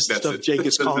 this is the stuff Jake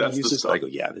is calling uses. I go,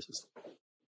 yeah, this is.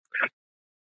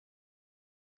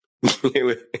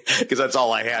 Because that's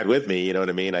all I had with me. You know what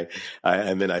I mean?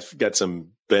 And then I got some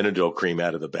Benadryl cream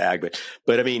out of the bag.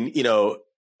 But I mean, you know,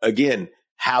 again,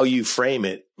 how you frame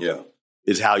it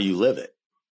is how you live it.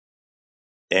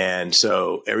 And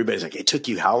so everybody's like, it took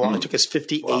you how long? It took us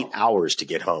 58 hours to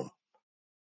get home.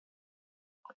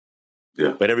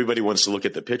 Yeah. But everybody wants to look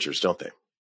at the pictures, don't they?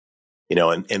 You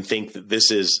know, and think that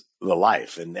this is the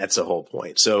life. And that's the whole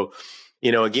point. So,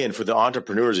 you know, again, for the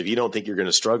entrepreneurs, if you don't think you're going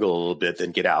to struggle a little bit,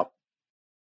 then get out.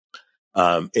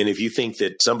 And if you think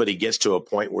that somebody gets to a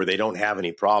point where they don't have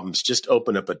any problems, just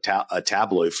open up a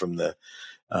tabloid from the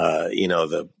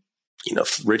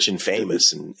rich and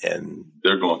famous and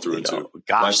they're going through it too.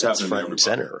 Gosh, that's front and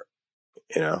center,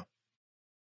 you know?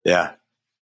 Yeah.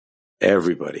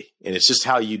 Everybody. And it's just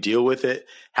how you deal with it,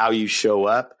 how you show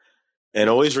up. And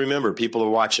always remember, people are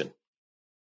watching.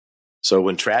 So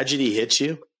when tragedy hits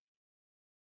you,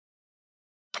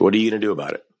 what are you going to do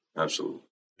about it? Absolutely.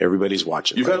 Everybody's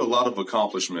watching. You've had a lot of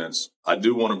accomplishments. I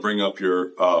do want to bring up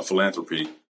your philanthropy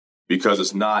because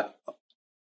it's not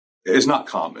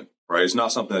common, right? It's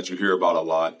not something that you hear about a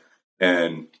lot.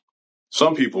 And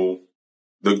some people,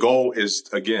 the goal is,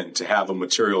 again, to have a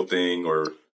material thing or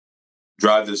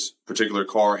drive this particular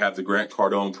car, have the Grant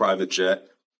Cardone private jet.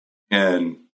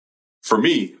 And for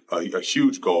me, a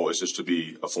huge goal is just to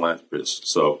be a philanthropist.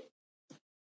 So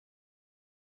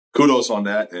kudos on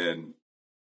that. And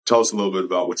tell us a little bit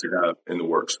about what you have in the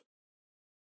works.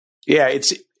 Yeah,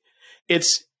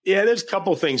 there's a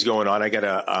couple of things going on. I got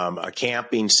a camp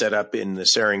being set up in the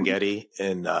Serengeti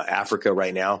in Africa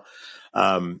right now.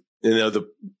 The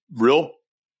real,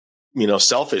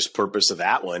 selfish purpose of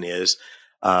that one is,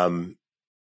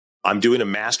 I'm doing a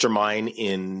mastermind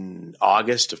in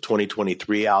August of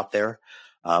 2023 out there.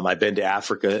 I've been to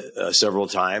Africa several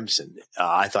times, and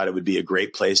I thought it would be a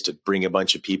great place to bring a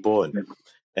bunch of people,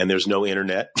 and there's no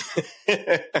internet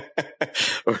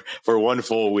for one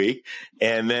full week.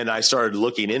 And then I started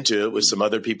looking into it with some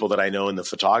other people that I know in the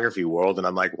photography world, and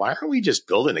I'm like, why aren't we just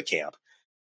building a camp?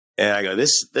 And I go,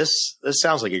 this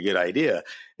sounds like a good idea.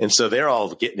 And so they're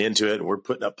all getting into it, and we're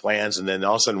putting up plans. And then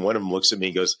all of a sudden, one of them looks at me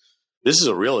and goes, this is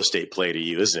a real estate play to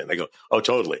you, isn't it? And I go, oh,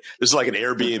 totally. This is like an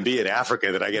Airbnb in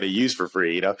Africa that I got to use for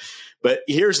free, But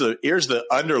here's the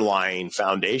underlying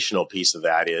foundational piece of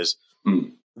that is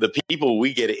the people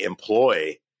we get to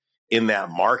employ in that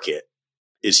market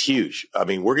is huge. I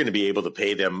mean, we're going to be able to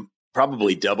pay them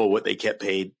probably double what they get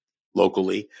paid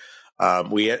locally.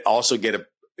 We also get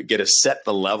to set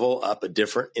the level up a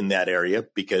different in that area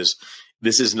because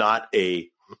this is not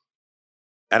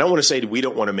I don't want to say we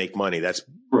don't want to make money. That's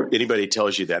right. Anybody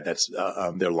tells you that's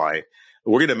they're lying.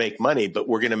 We're going to make money, but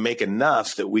we're going to make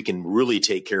enough that we can really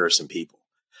take care of some people.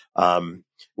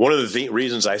 One of the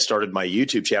reasons I started my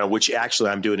YouTube channel, which actually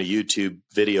I'm doing a YouTube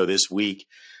video this week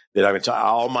that I'm going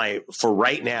to for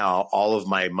right now, all of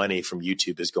my money from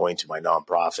YouTube is going to my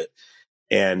nonprofit.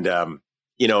 And,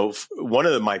 one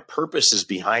of my purposes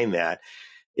behind that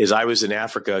is I was in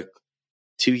Africa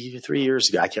 3 years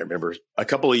ago. I can't remember. A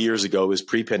couple of years ago, it was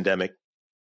pre-pandemic.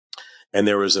 And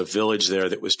there was a village there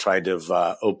that was trying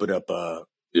to open up a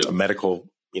medical,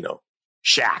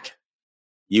 shack.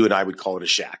 You and I would call it a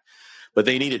shack, but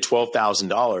they needed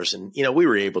 $12,000. And, we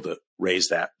were able to raise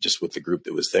that just with the group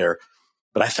that was there.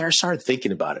 But I started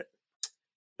thinking about it.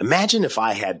 Imagine if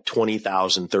I had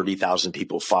 20,000, 30,000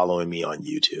 people following me on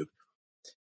YouTube,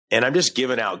 and I'm just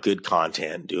giving out good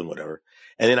content, doing whatever.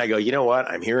 And then I go, you know what?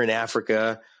 I'm here in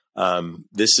Africa.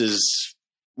 This is,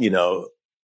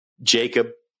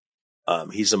 Jacob.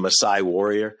 He's a Maasai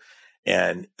warrior,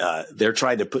 and they're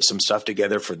trying to put some stuff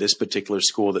together for this particular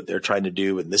school that they're trying to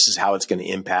do. And this is how it's going to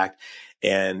impact.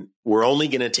 And we're only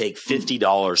going to take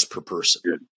 $50 per person.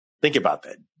 Good. Think about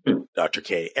that, Dr.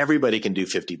 K. Everybody can do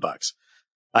 $50.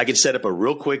 I can set up a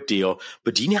real quick deal,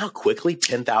 but do you know how quickly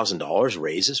 $10,000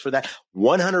 raises for that?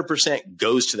 100%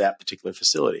 goes to that particular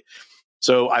facility.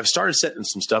 So I've started setting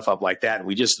some stuff up like that. And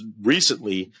we just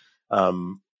recently,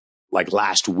 like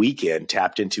last weekend,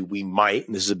 tapped into, we might,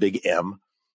 and this is a big M,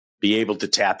 be able to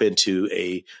tap into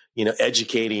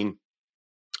educating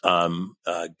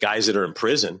guys that are in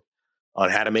prison on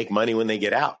how to make money when they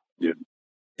get out. Yeah.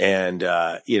 And,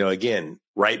 again,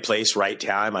 right place, right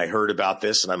time. I heard about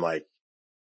this and I'm like,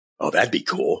 oh, that'd be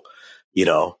cool,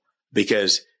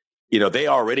 because, they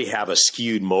already have a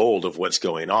skewed mold of what's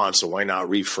going on. So why not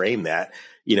reframe that,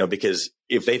 because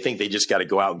if they think they just got to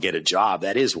go out and get a job,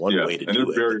 that is one way to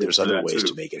do it. But there's other ways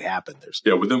to make it happen. There's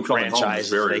with them franchises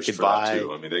they could buy.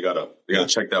 Too. I mean, they gotta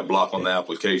check that block on the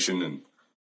application, and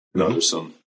there's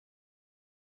some.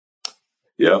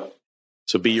 Yeah.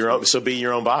 So be your own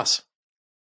boss.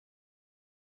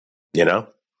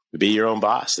 Be your own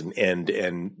boss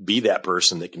and be that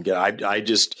person that can get. I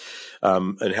just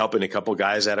am helping a couple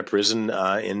guys out of prison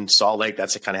in Salt Lake.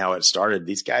 That's kind of how it started.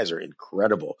 These guys are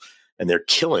incredible, and they're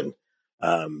killing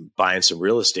buying some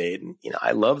real estate. And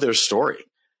I love their story.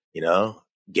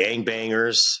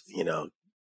 Gangbangers.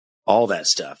 All that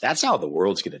stuff. That's how the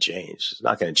world's going to change. It's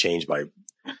not going to change by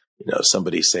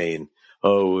somebody saying,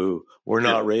 "Oh, we're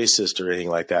not racist" or anything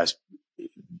like that.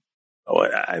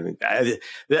 I've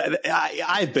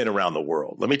been around the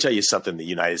world. Let me tell you something the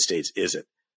United States isn't.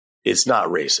 It's not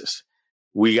racist.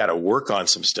 We got to work on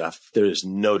some stuff. There's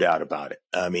no doubt about it.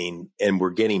 I mean, and we're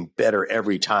getting better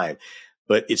every time.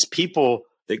 But it's people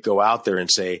that go out there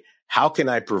and say, how can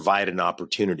I provide an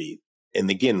opportunity? And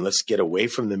again, let's get away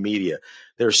from the media.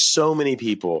 There's so many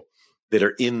people that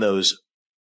are in those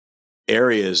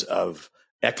areas of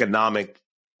economic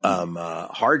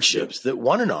hardships that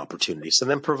want an opportunity, so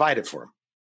then provide it for them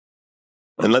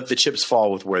and let the chips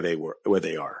fall with where they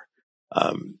are.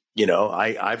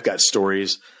 I've got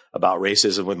stories about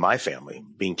racism with my family,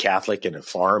 being Catholic and a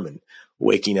farm and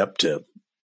waking up to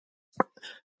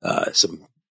some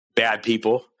bad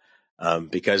people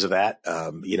because of that.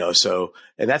 And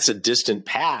that's a distant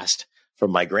past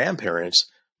from my grandparents,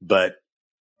 but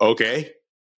okay.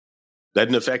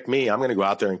 Doesn't affect me. I'm going to go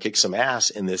out there and kick some ass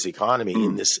in this economy,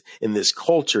 in this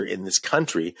culture, in this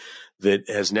country that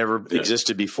has never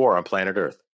existed before on planet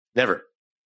Earth. Never,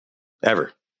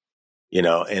 ever.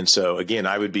 And so again,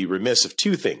 I would be remiss of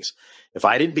two things. If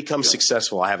I didn't become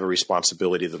successful, I have a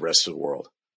responsibility to the rest of the world.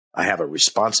 I have a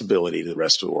responsibility to the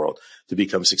rest of the world to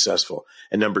become successful.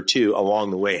 And number two,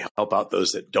 along the way, help out those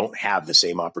that don't have the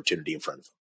same opportunity in front of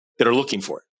them, that are looking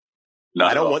for it.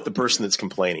 I don't want the person that's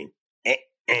complaining.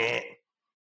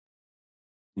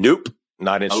 Nope.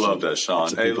 Not interested. I love that,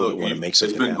 Sean. Hey, look,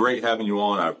 it's been great having you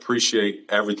on. I appreciate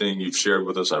everything you've shared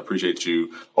with us. I appreciate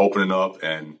you opening up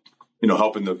and,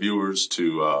 helping the viewers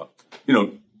to,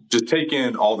 just take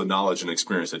in all the knowledge and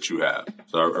experience that you have.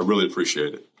 So I really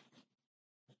appreciate it.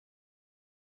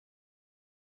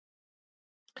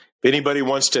 If anybody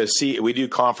wants to see, we do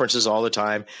conferences all the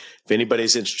time. If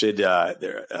anybody's interested,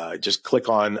 just click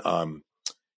on,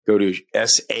 go to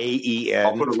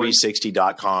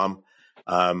SAEN360.com.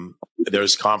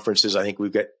 There's conferences. I think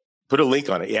we've got, put a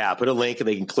link on it. Yeah. Put a link and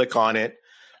they can click on it,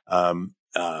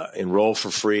 enroll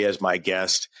for free as my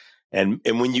guest. And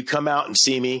when you come out and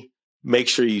see me, make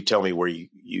sure you tell me where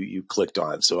you clicked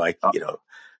on. So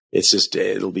it's just,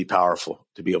 it'll be powerful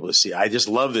to be able to see. I just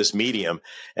love this medium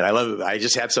and I love it. I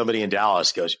just had somebody in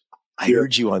Dallas goes, I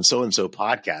heard you on so-and-so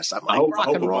podcast. I'm like,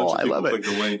 rock and roll. I love it.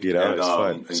 The link it's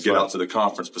fun. And get out to the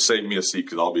conference, but save me a seat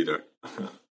because I'll be there.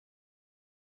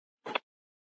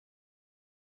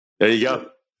 There you go.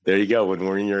 There you go. When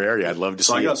we're in your area, I'd love to see.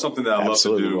 So I got something that I love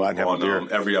to do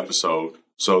on every episode.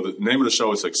 So the name of the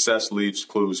show is Success Leaves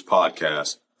Clues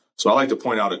Podcast. So I like to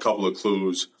point out a couple of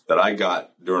clues that I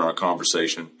got during our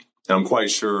conversation. And I'm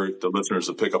quite sure the listeners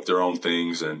will pick up their own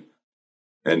things and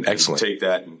take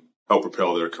that and help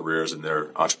propel their careers and their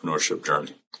entrepreneurship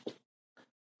journey.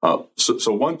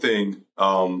 So one thing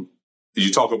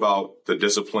you talk about the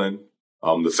discipline,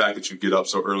 the fact that you get up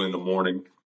so early in the morning.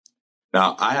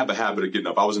 Now, I have a habit of getting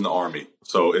up. I was in the Army,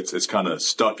 so it's kind of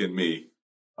stuck in me.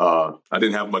 I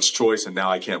didn't have much choice, and now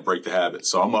I can't break the habit.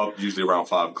 So I'm up usually around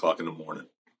 5 o'clock in the morning.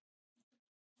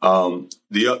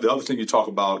 The other thing you talk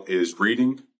about is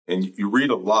reading, and you read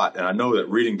a lot. And I know that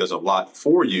reading does a lot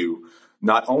for you,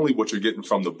 not only what you're getting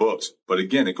from the books, but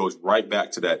again, it goes right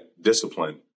back to that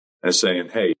discipline and saying,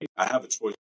 hey, I have a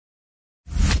choice.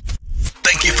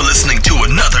 Thank you for listening to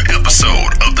another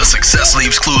episode of the Success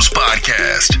Leaves Clues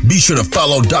podcast. Be sure to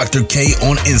follow Dr. K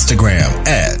on Instagram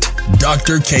at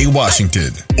Dr. K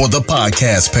Washington or the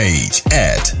podcast page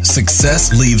at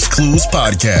Success Leaves Clues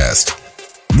Podcast.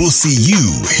 We'll see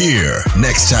you here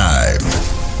next time.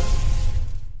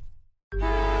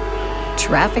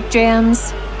 Traffic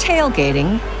jams,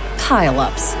 tailgating,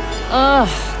 pileups.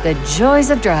 Ugh, the joys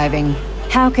of driving.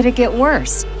 How could it get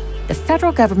worse? The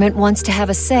federal government wants to have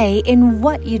a say in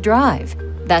what you drive.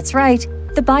 That's right.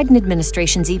 The Biden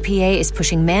administration's EPA is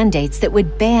pushing mandates that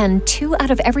would ban 2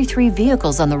 out of every 3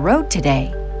 vehicles on the road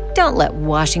today. Don't let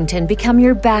Washington become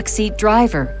your backseat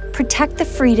driver. Protect the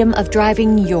freedom of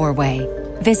driving your way.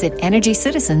 Visit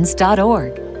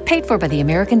EnergyCitizens.org. Paid for by the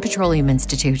American Petroleum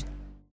Institute.